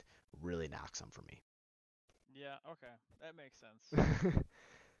defensive side, really knocks them for me. Yeah. Okay. That makes sense.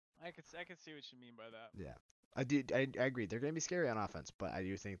 I could see what you mean by that. Yeah, I do. I agree. They're going to be scary on offense, but I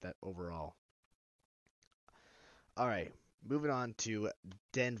do think that overall. All right, moving on to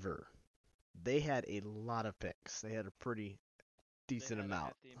Denver. They had a lot of picks. They had a pretty decent They had amount. a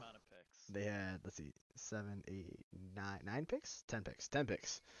hefty amount of picks. They had, let's see, 7, 8, 9 picks? 10 picks. 10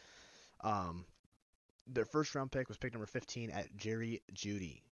 picks. Um, their first round pick was pick number 15 at Jerry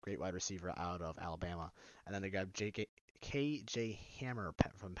Jeudy, great wide receiver out of Alabama. And then they grabbed KJ Hammer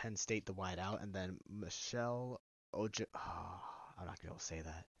from Penn State, the wide out. And then Michelle Oje. Oh, I'm not going to be able to say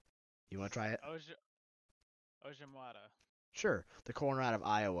that. You want to try it? Ojimwada. Sure. The corner out of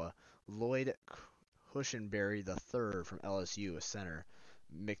Iowa. Lloyd Cushenberry the third from LSU, a center.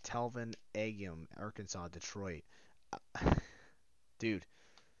 McTelvin Agim, Arkansas, Detroit. Dude,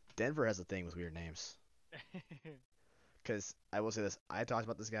 Denver has a thing with weird names. Because I will say this, I talked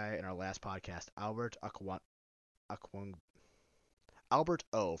about this guy in our last podcast, Albert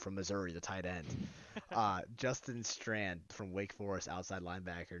O from Missouri, the tight end. Justin Strand from Wake Forest, outside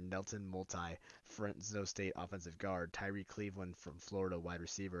linebacker. Nelson Multi, Fresno State offensive guard. Tyree Cleveland from Florida, wide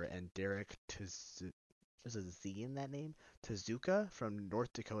receiver. And Derek there's a Z in that name? Tezuka from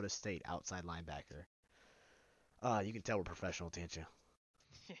North Dakota State, outside linebacker. You can tell we're professional, can't you?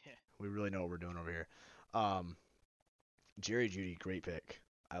 Yeah. We really know what we're doing over here. Um, Jerry Jeudy, great pick.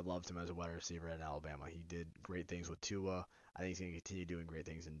 I loved him as a wide receiver at Alabama. He did great things with Tua. I think he's going to continue doing great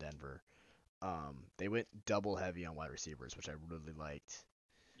things in Denver. They went double heavy on wide receivers, which I really liked.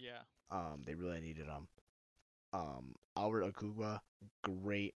 Yeah. They really needed them. Albert Okugwa,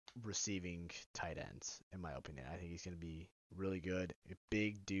 great receiving tight ends, in my opinion. I think he's going to be really good. A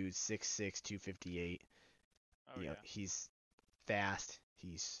big dude, 6'6", 258. Oh yeah. He's fast.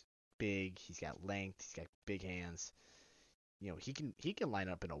 He's big. He's got length. He's got big hands. He can line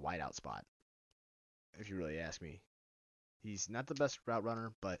up in a wideout spot, if you really ask me. He's not the best route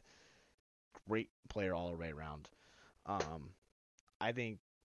runner, but great player all the way around. I think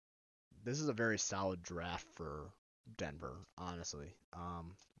this is a very solid draft for Denver, honestly.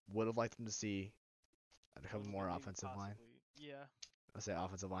 Would have liked them to see a couple more offensive line. Yeah. Let's say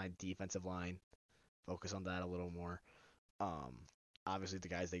offensive line, defensive line. Focus on that a little more. Obviously the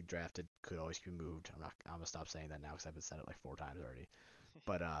guys they drafted could always be moved. I'm gonna stop saying that now because I've been said it like 4 times already.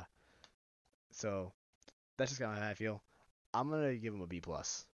 But so that's just kind of how I feel. I'm gonna give him a B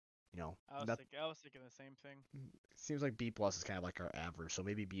plus. I was thinking the same thing. Seems like B plus is kind of like our average, so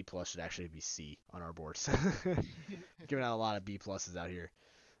maybe B plus should actually be C on our boards. Giving out a lot of B pluses out here.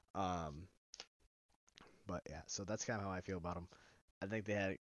 But yeah, so that's kind of how I feel about them. I think they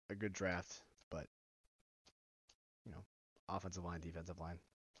had a good draft, but offensive line, defensive line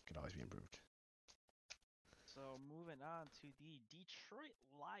could always be improved. So moving on to the Detroit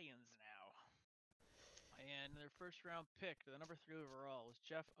Lions now. And their first round pick, the number 3 overall, was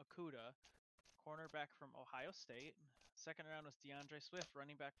Jeff Okudah, cornerback from Ohio State. Second round was DeAndre Swift,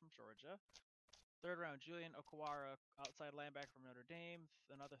 running back from Georgia. Third round, Julian Okwara, outside linebacker from Notre Dame.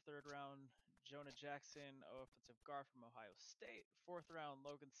 Another third round, Jonah Jackson, offensive guard from Ohio State. Fourth round,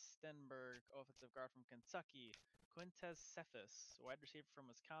 Logan Stenberg, offensive guard from Kentucky. Quintez Cephas, wide receiver from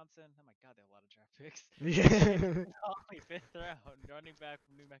Wisconsin. Oh my God, they have a lot of draft picks. Yeah. Only 5th round, running back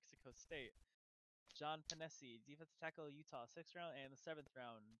from New Mexico State. John Panesi, defensive tackle Utah, 6th round, and the 7th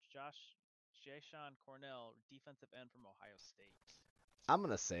round, Jashon Cornell, defensive end from Ohio State. I'm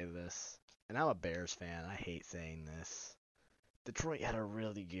gonna say this, and I'm a Bears fan. I hate saying this. Detroit had a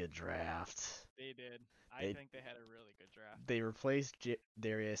really good draft. They did. I think they had a really good draft. They replaced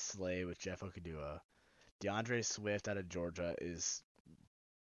Darius Slay with Jeff Okudah. DeAndre Swift out of Georgia is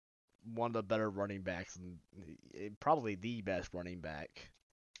one of the better running backs, and probably the best running back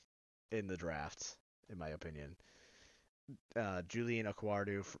in the draft, in my opinion. Julian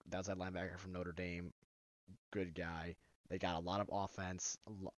Okwara, the outside linebacker from Notre Dame, good guy. They got a lot of offense,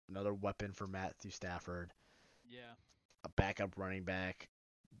 another weapon for Matthew Stafford. Yeah. A backup running back.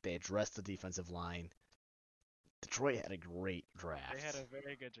 They addressed the defensive line. Detroit had a great draft. They had a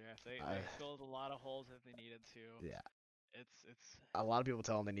very good draft. They filled a lot of holes that they needed to. Yeah. It's a lot of people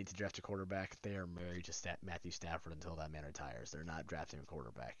tell them they need to draft a quarterback. They are married to Matthew Stafford until that man retires. They're not drafting a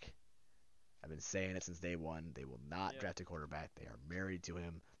quarterback. I've been saying it since day one. They will not draft a quarterback. They are married to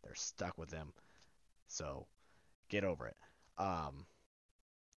him. They're stuck with him. So, get over it.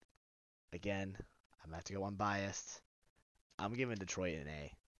 Again, I'm gonna have to go unbiased. I'm giving Detroit an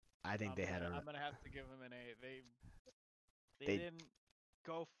A. I think they had a. I'm gonna have to give them an A. They didn't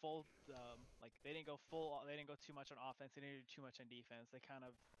go full. They didn't go full. They didn't go too much on offense. They didn't do too much on defense. They kind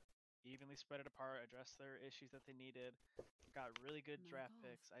of evenly spread it apart, addressed their issues that they needed. Got really good draft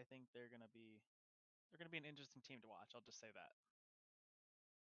picks. I think they're gonna be an interesting team to watch. I'll just say that.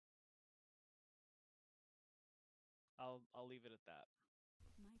 I'll leave it at that.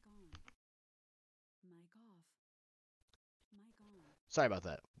 Mic on. Mic off. Mic on. Sorry about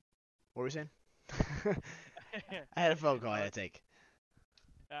that. What were we saying? I had a phone call I had to take.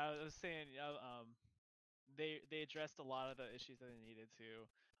 I was saying, they addressed a lot of the issues that they needed to.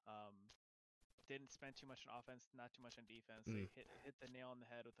 Didn't spend too much on offense, not too much on defense. They hit the nail on the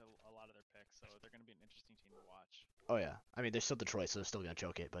head with a lot of their picks, so they're going to be an interesting team to watch. Oh yeah, I mean they're still Detroit, so they're still going to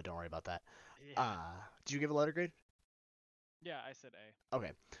choke it, but don't worry about that. Yeah. Did you give a letter grade? Yeah, I said A.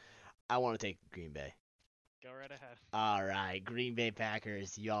 Okay, I want to take Green Bay. Go right ahead. All right, Green Bay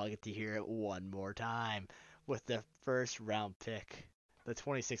Packers. Y'all get to hear it one more time. With the first round pick, the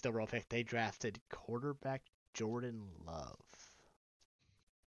 26th overall pick, they drafted quarterback Jordan Love.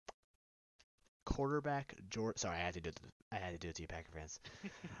 Sorry, I had to do it to you, Packer fans.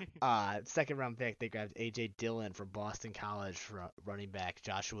 Second round pick, they grabbed AJ Dillon from Boston College, running back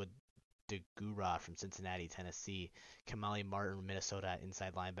Joshua DeGura from Cincinnati, Tennessee, Kamali Martin, Minnesota,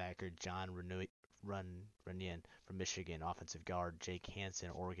 inside linebacker John Runyon from Michigan, offensive guard Jake Hansen,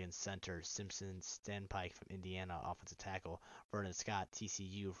 Oregon center Simpson Stanpike from Indiana, offensive tackle Vernon Scott,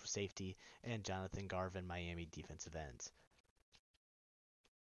 TCU for safety, and Jonathan Garvin, Miami, defensive ends.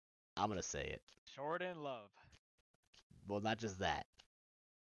 I'm gonna say it. Jordan Love. Well, not just that.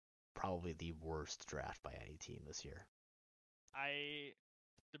 Probably the worst draft by any team this year.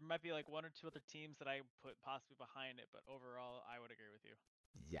 There might be like one or two other teams that I put possibly behind it, but overall, I would agree with you.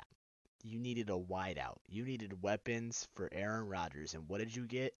 Yeah. You needed a wideout. You needed weapons for Aaron Rodgers, and what did you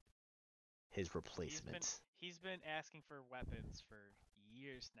get? His replacement. He's been asking for weapons for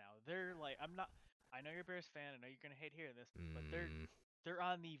years now. They're like, I know you're a Bears fan. I know you're gonna hate hearing this, but they're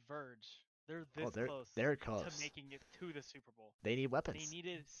on the verge. They're this close they're to close. making it to the Super Bowl. They need They weapons.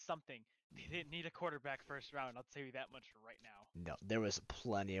 needed something. They didn't need a quarterback first round. I'll tell you that much right now. No, there was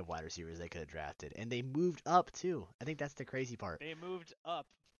plenty of wide receivers they could have drafted, and they moved up too. I think that's the crazy part. They moved up.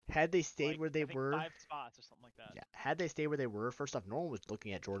 Had they stayed like, where they I think were, 5 spots or something like that. yeah. Had they stayed where they were, first off, no one was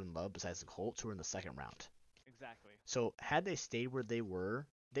looking at Jordan Love besides the Colts, who were in the second round. Exactly. So had they stayed where they were,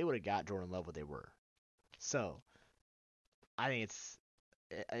 they would have got Jordan Love where they were. So I think it's,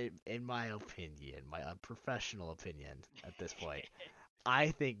 in my opinion, my unprofessional opinion at this point, I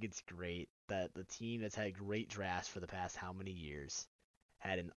think it's great that the team that's had great drafts for the past how many years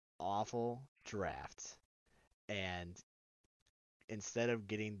had an awful draft, and instead of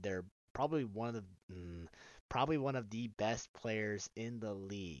getting their probably one of the best players in the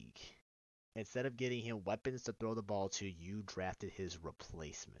league, instead of getting him weapons to throw the ball to, you drafted his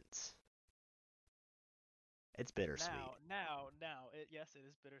replacement. It's bittersweet. Yes, it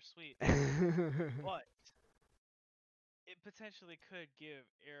is bittersweet. But it potentially could give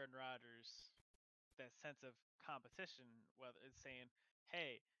Aaron Rodgers that sense of competition, whether it's saying,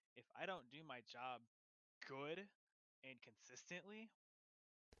 hey, if I don't do my job good and consistently,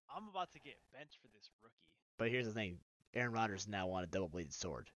 I'm about to get benched for this rookie. But here's the thing. Aaron Rodgers now won a double-bladed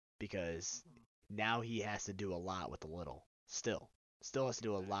sword because now he has to do a lot with a little. Still has to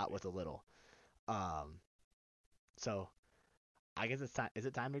do a lot with a little. So I guess it's time. Is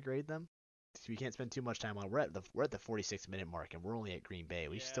it time to grade them? We can't spend too much time on. We're at the 46-minute mark, and we're only at Green Bay.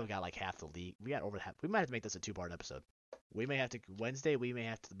 We've still got like half the league. We got over half. We might have to make this a 2-part episode. We may have to Wednesday. We may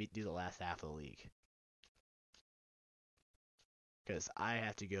have to do the last half of the league because I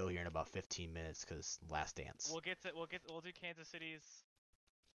have to go here in about 15 minutes because last dance. We'll do Kansas City's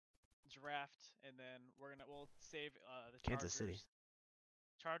draft, and then we'll save the Kansas City.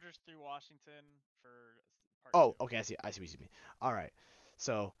 Chargers through Washington for part Oh, 2. okay. I see what you mean. All right.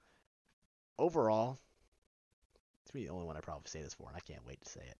 So overall, it's me the only one I probably say this for, and I can't wait to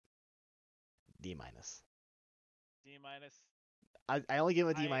say it. D-. D-. I only give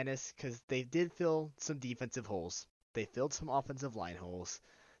a D- because they did fill some defensive holes. They filled some offensive line holes.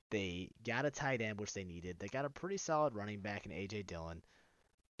 They got a tight end, which they needed. They got a pretty solid running back in A.J. Dillon.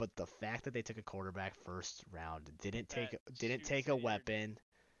 But the fact that they took a quarterback first round, didn't take a weapon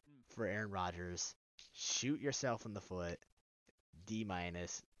for Aaron Rodgers, shoot yourself in the foot, D-,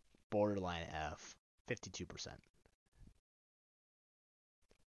 borderline F, 52%.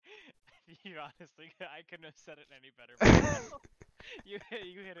 You honestly, I couldn't have said it any better. You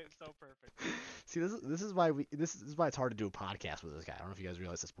hit it so perfect. See, this is why it's hard to do a podcast with this guy. I don't know if you guys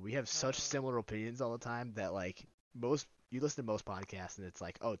realize this, but we have such similar opinions all the time that like you listen to most podcasts and it's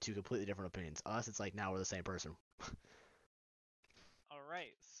like, oh, 2 completely different opinions. Us, it's like now we're the same person. All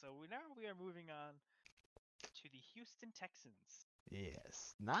right, so we are moving on to the Houston Texans.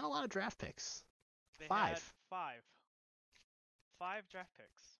 Yes, not a lot of draft picks. They 5. had 5 draft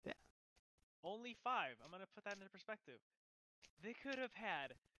picks. Yeah. Only 5. I'm gonna put that into perspective. They could have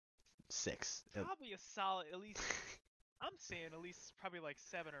had 6. Probably a solid, at least. I'm saying at least probably like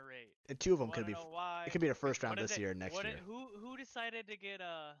 7 or 8. And 2 of them could be. Why? It could be the first round this year, next year. Who decided to get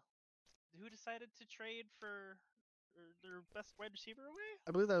Who decided to trade for their best wide receiver away?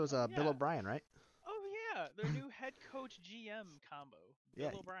 I believe that was Bill O'Brien, right? Oh yeah, their new head coach GM combo.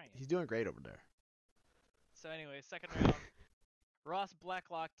 Bill O'Brien. He's doing great over there. So anyway, second round. Ross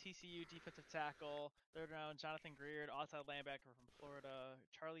Blacklock, TCU defensive tackle. Third round, Jonathan Greer, outside linebacker from Florida.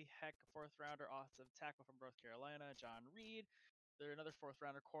 Charlie Heck, fourth rounder, offensive tackle from North Carolina. John Reed, another fourth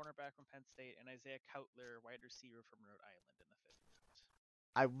rounder, cornerback from Penn State, and Isaiah Cutler, wide receiver from Rhode Island in the fifth round.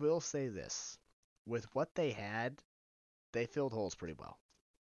 I will say this: with what they had, they filled holes pretty well.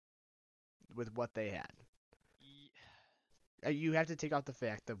 With what they had. You have to take out the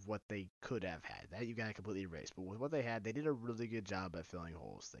fact of what they could have had. That you got to completely erase. But with what they had, they did a really good job at filling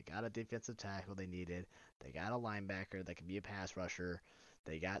holes. They got a defensive tackle they needed. They got a linebacker that can be a pass rusher.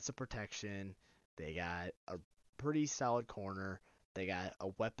 They got some protection. They got a pretty solid corner. They got a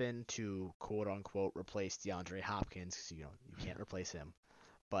weapon to quote unquote replace DeAndre Hopkins because you can't replace him.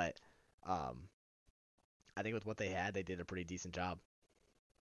 But I think with what they had, they did a pretty decent job,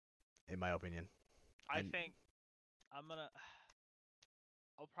 in my opinion. I think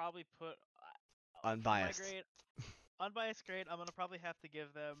I'll probably put unbiased. Unbiased grade. I'm gonna probably have to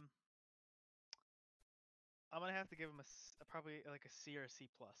give them. Probably like a C or a C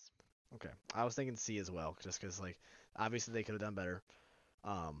plus. Okay, I was thinking C as well, just because like obviously they could have done better.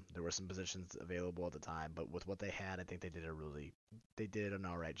 There were some positions available at the time, but with what they had, I think they did an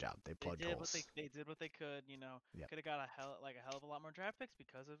all right job. They They plugged did holes. they did what they could. Yep. Could have got a hell of a lot more draft picks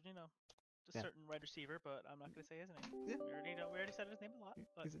because of just Yeah. certain wide receiver, but I'm not gonna say his name. Yeah. We already said his name a lot,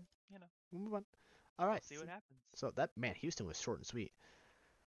 but Exa- you know, We'll move on. All right. we'll see what happens. So that man, Houston was short and sweet.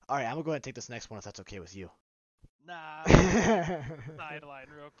 All right, I'm gonna go ahead and take this next one if that's okay with you. Nah, sideline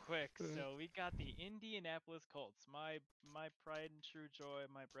real quick. So we got the Indianapolis Colts, my pride and true joy,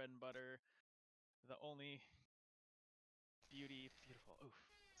 my bread and butter, the only beautiful. Oof.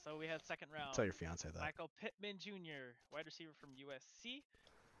 So we had second round. Tell your fiance that. Michael Pittman Jr., wide receiver from USC.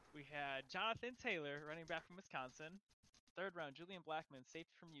 We had Jonathan Taylor, running back from Wisconsin. Third round, Julian Blackmon,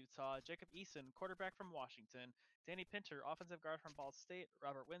 safety from Utah. Jacob Eason, quarterback from Washington. Danny Pinter, offensive guard from Ball State.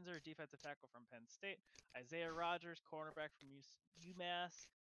 Robert Windsor, defensive tackle from Penn State. Isaiah Rogers, cornerback from UMass.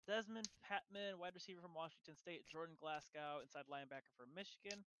 Desmond Patman, wide receiver from Washington State. Jordan Glasgow, inside linebacker from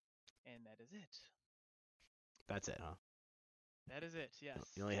Michigan. And that is it. That's it, huh? That is it, yes.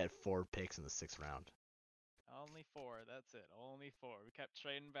 You only had 4 picks in the 6th round. Only 4, that's it. Only 4. We kept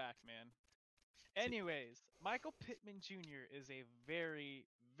trading back, man. Anyways, Michael Pittman Jr. is a very,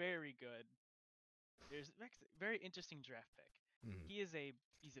 very good. There's very interesting draft pick. Mhm. He's a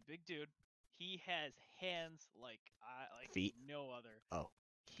big dude. He has hands like Feet? no other. Oh.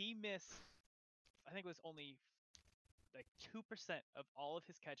 He missed, I think it was only like 2% of all of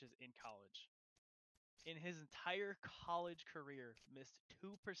his catches in college. In his entire college career, missed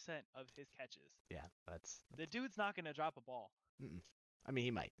 2% of his catches. Yeah, that's. The dude's not gonna drop a ball. I mean,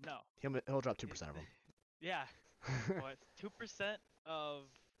 he might. No. He'll drop 2% of them. Yeah. But 2% of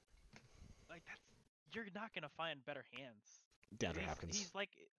that's you're not gonna find better hands. DeAndre Hopkins. He's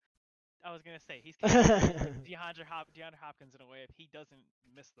like, I was gonna say he's kind of like DeAndre Hopkins in a way. If he doesn't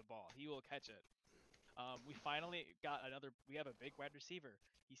miss the ball, he will catch it. We finally got we have a big wide receiver.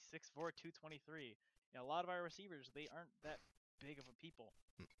 He's 6'4", 223. A lot of our receivers, they aren't that big of a people.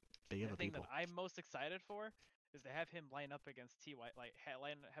 Big of The a thing people. that I'm most excited for is to have him line up against T.Y.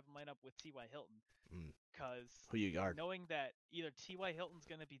 Have him line up with T.Y. Hilton. Because Who you guard? knowing that either T.Y. Hilton's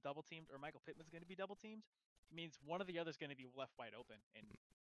going to be double teamed or Michael Pittman's going to be double teamed means one of the other's going to be left wide open, and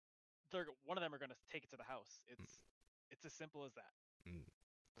one of them are going to take it to the house. It's as simple as that.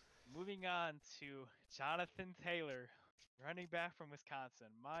 Moving on to Jonathan Taylor, running back from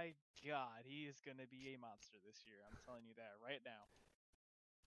Wisconsin. My God, he is going to be a monster this year. I'm telling you that right now.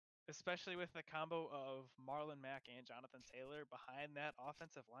 Especially with the combo of Marlon Mack and Jonathan Taylor behind that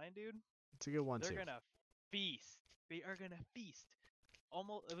offensive line, dude. It's a good one, They're too. gonna feast. They are gonna feast.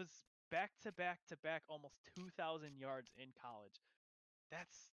 It was back to back, almost 2,000 yards in college.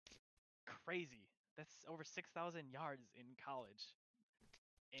 That's crazy. That's over 6,000 yards in college,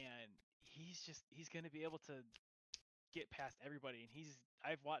 and he's gonna be able to get past everybody. And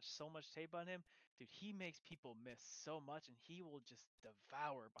I've watched so much tape on him, dude. He makes people miss so much, and he will just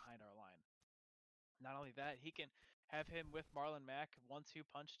devour behind our line. Not only that, he can have him with Marlon Mack 1-2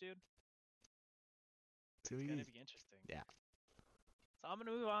 punch, dude. It's gonna be interesting. Yeah. So I'm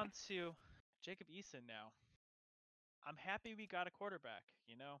gonna move on to Jacob Eason now. I'm happy we got a quarterback,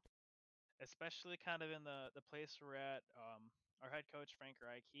 especially kind of in the place we're at. Our head coach Frank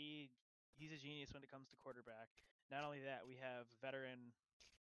Reich, he's a genius when it comes to quarterback. Not only that, we have veteran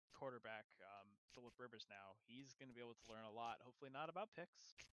quarterback Philip Rivers now. He's gonna be able to learn a lot. Hopefully not about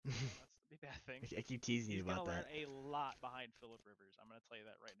picks. That's the bad thing. I keep teasing you about that. He's gonna learn a lot behind Philip Rivers. I'm gonna tell you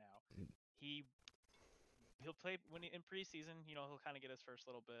that right now. He'll play in preseason. He'll kind of get his first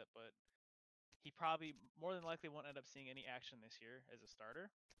little bit, but he probably more than likely won't end up seeing any action this year as a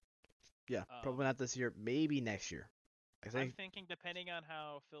starter. Yeah, probably not this year. Maybe next year. I'm thinking depending on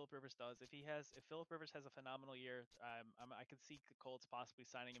how Philip Rivers does. If Philip Rivers has a phenomenal year, I could see the Colts possibly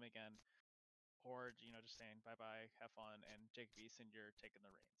signing him again, or just saying bye bye, have fun, and Jacob Eason, you're taking the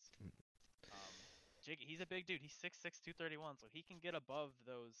reins. He's a big dude. He's 6'6", 231, so he can get above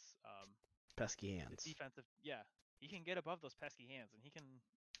those pesky hands. Defensive, yeah. He can get above those pesky hands, and he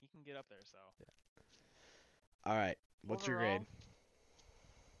can get up there. So. Yeah. All right, what's your grade?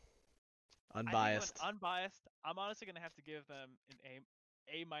 Unbiased. Unbiased. I'm honestly gonna have to give them an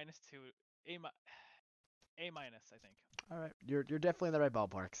A minus to A minus. I think. All right, you're definitely in the right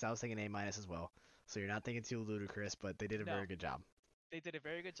ballpark. Cause I was thinking A minus as well. So you're not thinking too ludicrous, but they did a very good job. They did a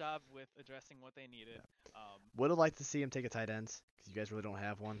very good job with addressing what they needed. Yeah. Would have liked to see him take a tight end, because you guys really don't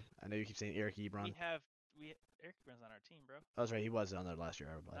have one. I know you keep saying Eric Ebron. Eric Ebron's on our team, bro. Oh, that's right. He was on there last year,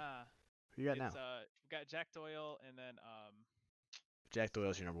 everybody. Who you got now? We got Jack Doyle, and then Jack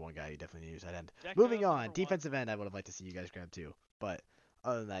Doyle's your number one guy. You definitely need to use that end. Jack Moving Doyle's on, defensive end, I would have liked to see you guys grab too. But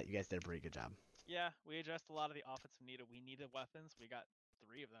other than that, you guys did a pretty good job. Yeah, we addressed a lot of the offensive need. We needed weapons. We got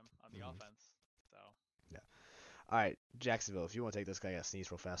 3 of them on the Mhm. offense. So. All right, Jacksonville. If you want to take this guy, I gotta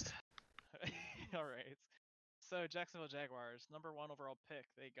sneeze real fast. All right. So Jacksonville Jaguars, number 1 overall pick.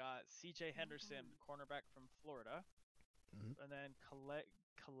 They got C.J. Henderson, cornerback from Florida, Mhm. and then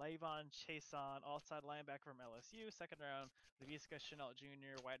Kalavon Chason, outside linebacker from LSU, second round. Laviska Shenault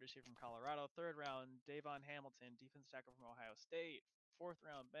Jr., wide receiver from Colorado, third round. Davon Hamilton, defensive tackle from Ohio State, fourth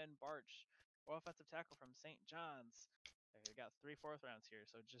round. Ben Barch, offensive tackle from St. John's. They got 3 fourth rounds here.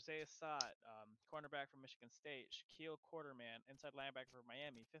 So Josiah Sott, cornerback from Michigan State. Shaquille Quarterman, inside linebacker from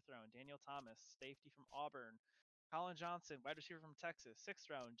Miami, 5th round. Daniel Thomas, safety from Auburn. Colin Johnson, wide receiver from Texas, 6th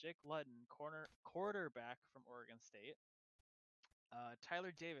round. Jake Ludden, quarterback from Oregon State.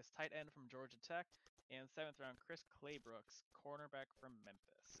 Tyler Davis, tight end from Georgia Tech. And 7th round, Chris Claybrooks, cornerback from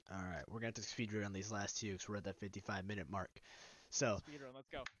Memphis. All right, we're gonna have to speed run these last 2 because we're at that 55-minute mark. So Speedrun, let's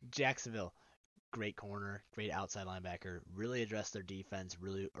go. Jacksonville, great corner, great outside linebacker. Really addressed their defense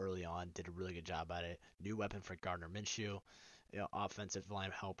really early on. Did a really good job at it. New weapon for Gardner Minshew. Offensive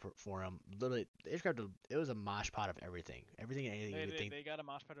line help for him. Literally, it was a mosh pot of everything. Everything and anything you could think. They got a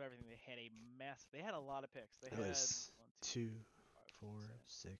mosh pit of everything. They had a mess. They had a lot of picks. They It had was 1, 2, 2, 4,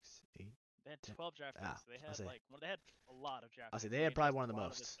 7. 6, 8. They had 10. 12 draft picks. They I'll had say- they had a lot of draft I'll picks. say they had probably one of the a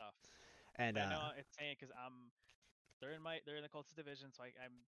lot of this most. stuff. And I know it's saying because they're in the Colts division, so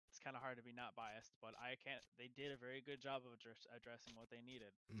it's kind of hard to be not biased, but I can't. They did a very good job of addressing what they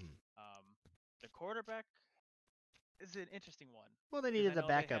needed. mm. The quarterback is an interesting one. Well, they 'cause needed I the know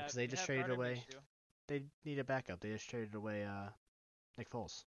backup because they have just traded Gardner away. Minshew. They need a backup. They just traded away Nick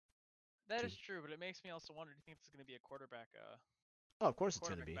Foles. That is true, but it makes me also wonder: do you think this is going to be a quarterback Oh, of course it's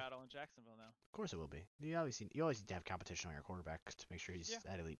going to be. battle in Jacksonville now? Of course it will be. You always need to have competition on your quarterback to make sure he's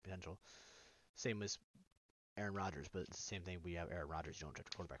at elite potential. Same as Aaron Rodgers, but it's the same thing. We have Aaron Rodgers. You don't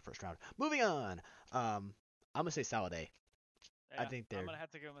draft a quarterback first round. Moving on. I'm gonna say solid A. Yeah, I think I'm gonna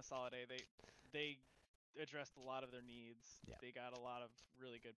have to give them a solid A. They addressed a lot of their needs. Yeah. They got a lot of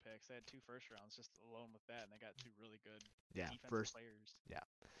really good picks. They had 2 first rounds just alone with that, and they got 2 really good defensive players. Yeah.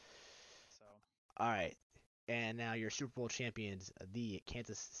 So. All right. And now your Super Bowl champions, the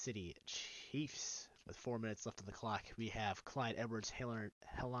Kansas City Chiefs. With 4 minutes left on the clock, we have Clyde Edwards-Helaire.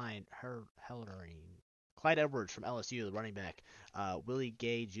 Clyde Edwards from LSU, the running back. Willie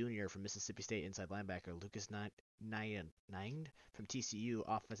Gay Jr. from Mississippi State, inside linebacker. Lucas Nyand from TCU,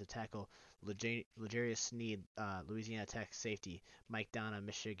 offensive tackle. L'Jarius Sneed, Louisiana Tech, safety. Mike Donna,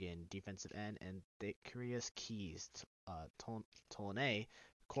 Michigan, defensive end. And Thaddeus Keys, Tulane,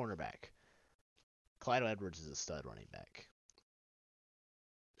 cornerback. Clyde Edwards is a stud running back.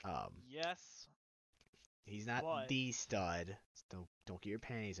 Yes. He's not the stud. Don't get your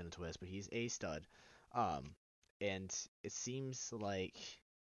panties in a twist, but he's a stud. And it seems like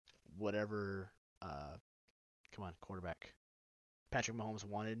whatever come on, quarterback Patrick Mahomes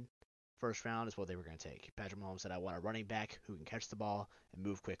wanted first round is what they were going to take. Patrick Mahomes said, I want a running back who can catch the ball and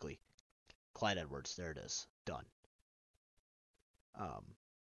move quickly. Clyde Edwards, there it is. Done.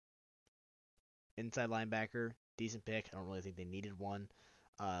 Inside linebacker, decent pick. I don't really think they needed one.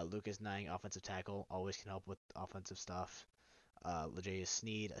 Lucas Nying, offensive tackle, always can help with offensive stuff. L'Jarius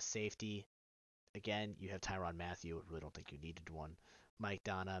Sneed, a safety. Again, you have Tyrann Mathieu. I really don't think you needed one. Mike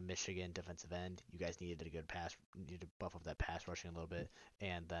Donna, Michigan, defensive end. You guys needed a good pass. You needed to buff up that pass rushing a little bit.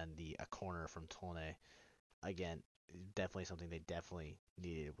 And then a corner from Tulane. Again, definitely something they definitely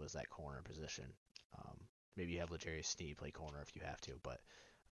needed was that corner position. Maybe you have L'Jarius Sneed play corner if you have to. But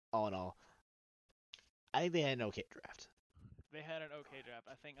all in all, I think they had an okay draft. They had an okay draft.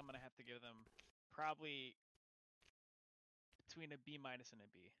 I think I'm going to have to give them probably between a B- and a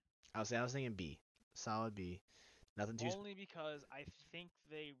B. I was thinking B. Solid B. Nothing too... Only because I think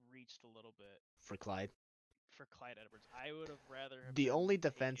they reached a little bit. For Clyde? For Clyde Edwards. I would have rather... The only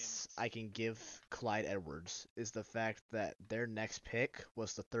defense I can give Clyde Edwards is the fact that their next pick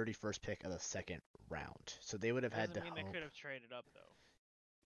was the 31st pick of the second round. So they would have had to... Doesn't mean they could have traded up, though.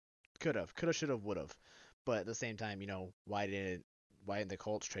 Could have. Could have, should have, would have. But at the same time, why didn't the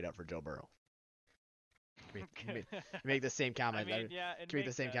Colts trade up for Joe Burrow? Make the same comment. Make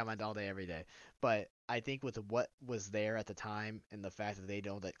the same comment all day, every day. But I think with what was there at the time and the fact that they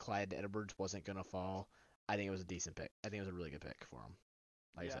know that Clyde Edwards wasn't going to fall, I think it was a decent pick. I think it was a really good pick for him.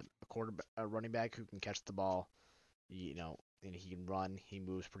 Like I said, a running back who can catch the ball, and he can run. He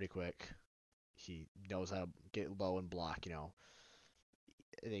moves pretty quick. He knows how to get low and block.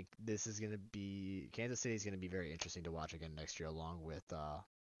 I think this is going to be Kansas City is going to be very interesting to watch again next year, along with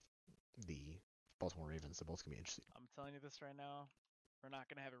the Baltimore Ravens. They're both going to be interesting. I'm telling you this right now. We're not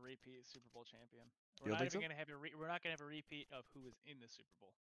going to have a repeat Super Bowl champion. We're not going to have a repeat of who was in the Super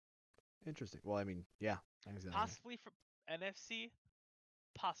Bowl. Interesting. Well, I mean, yeah. Possibly for NFC,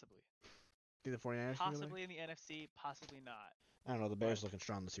 Possibly. Think the 49ers can go there? Possibly in the NFC, possibly not. I don't know. The Bears looking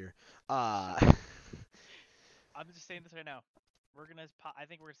strong this year. I'm just saying this right now. I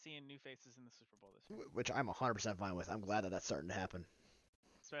think we're seeing new faces in the Super Bowl this year, which I'm 100% fine with. I'm glad that that's starting to happen.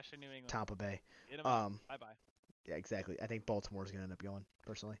 especially New England. Tampa Bay. Get 'em out. Bye-bye. Yeah, exactly. I think Baltimore's going to end up going,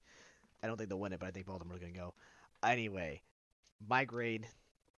 personally. I don't think they'll win it, but I think Baltimore's going to go. Anyway, my grade,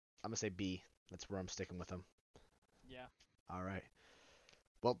 I'm going to say B. That's where I'm sticking with them. Yeah. All right.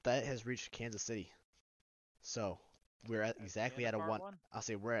 Well, that has reached Kansas City. So, we're at That's the exactly end at of a part one. I'll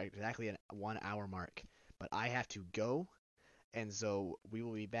say we're at exactly at a 1 hour mark. But I have to go, and so we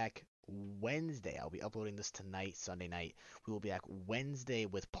will be back Wednesday. I'll be uploading this tonight, Sunday night. We will be back Wednesday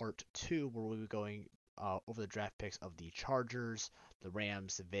with part 2, where we'll be going over the draft picks of the Chargers, the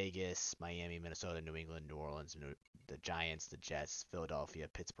Rams, Vegas, Miami, Minnesota, New England, New Orleans, the Giants, the Jets, Philadelphia,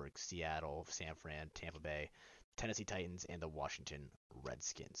 Pittsburgh, Seattle, San Fran, Tampa Bay, Tennessee Titans, and the Washington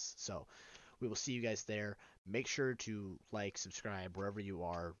Redskins. So we will see you guys there. Make sure to like, subscribe wherever you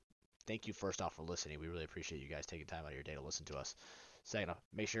are. Thank you first off for listening. We really appreciate you guys taking time out of your day to listen to us. Second off,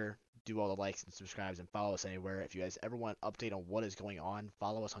 make sure do all the likes and subscribes and follow us anywhere. If you guys ever want an update on what is going on,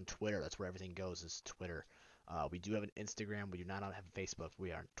 follow us on Twitter. That's where everything goes, is Twitter. We do have an Instagram. We do not have a Facebook.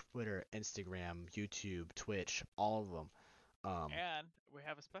 We are on Twitter, Instagram, YouTube, Twitch, all of them. And we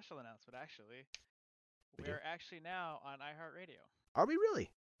have a special announcement, actually. We We do? are actually now on iHeartRadio. Are we really?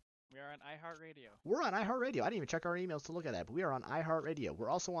 We are on iHeartRadio. We're on iHeartRadio. I didn't even check our emails to look at that, but we are on iHeartRadio. We're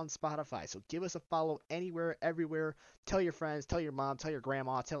also on Spotify, so give us a follow anywhere, everywhere. Tell your friends, tell your mom, tell your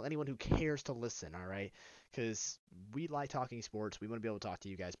grandma, tell anyone who cares to listen, all right? Because we like talking sports. We want to be able to talk to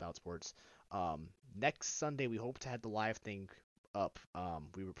you guys about sports. Next Sunday, we hope to have the live thing up.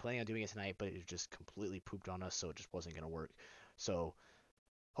 We were planning on doing it tonight, but it just completely pooped on us, so it just wasn't going to work. So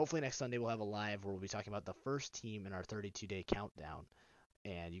hopefully next Sunday we'll have a live where we'll be talking about the first team in our 32-day countdown.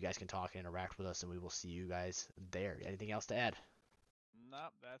 And you guys can talk and interact with us, and we will see you guys there. Anything else to add?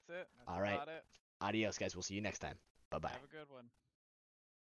 Nope, that's it. That's All right. about it. Adios, guys. We'll see you next time. Bye-bye. Have a good one.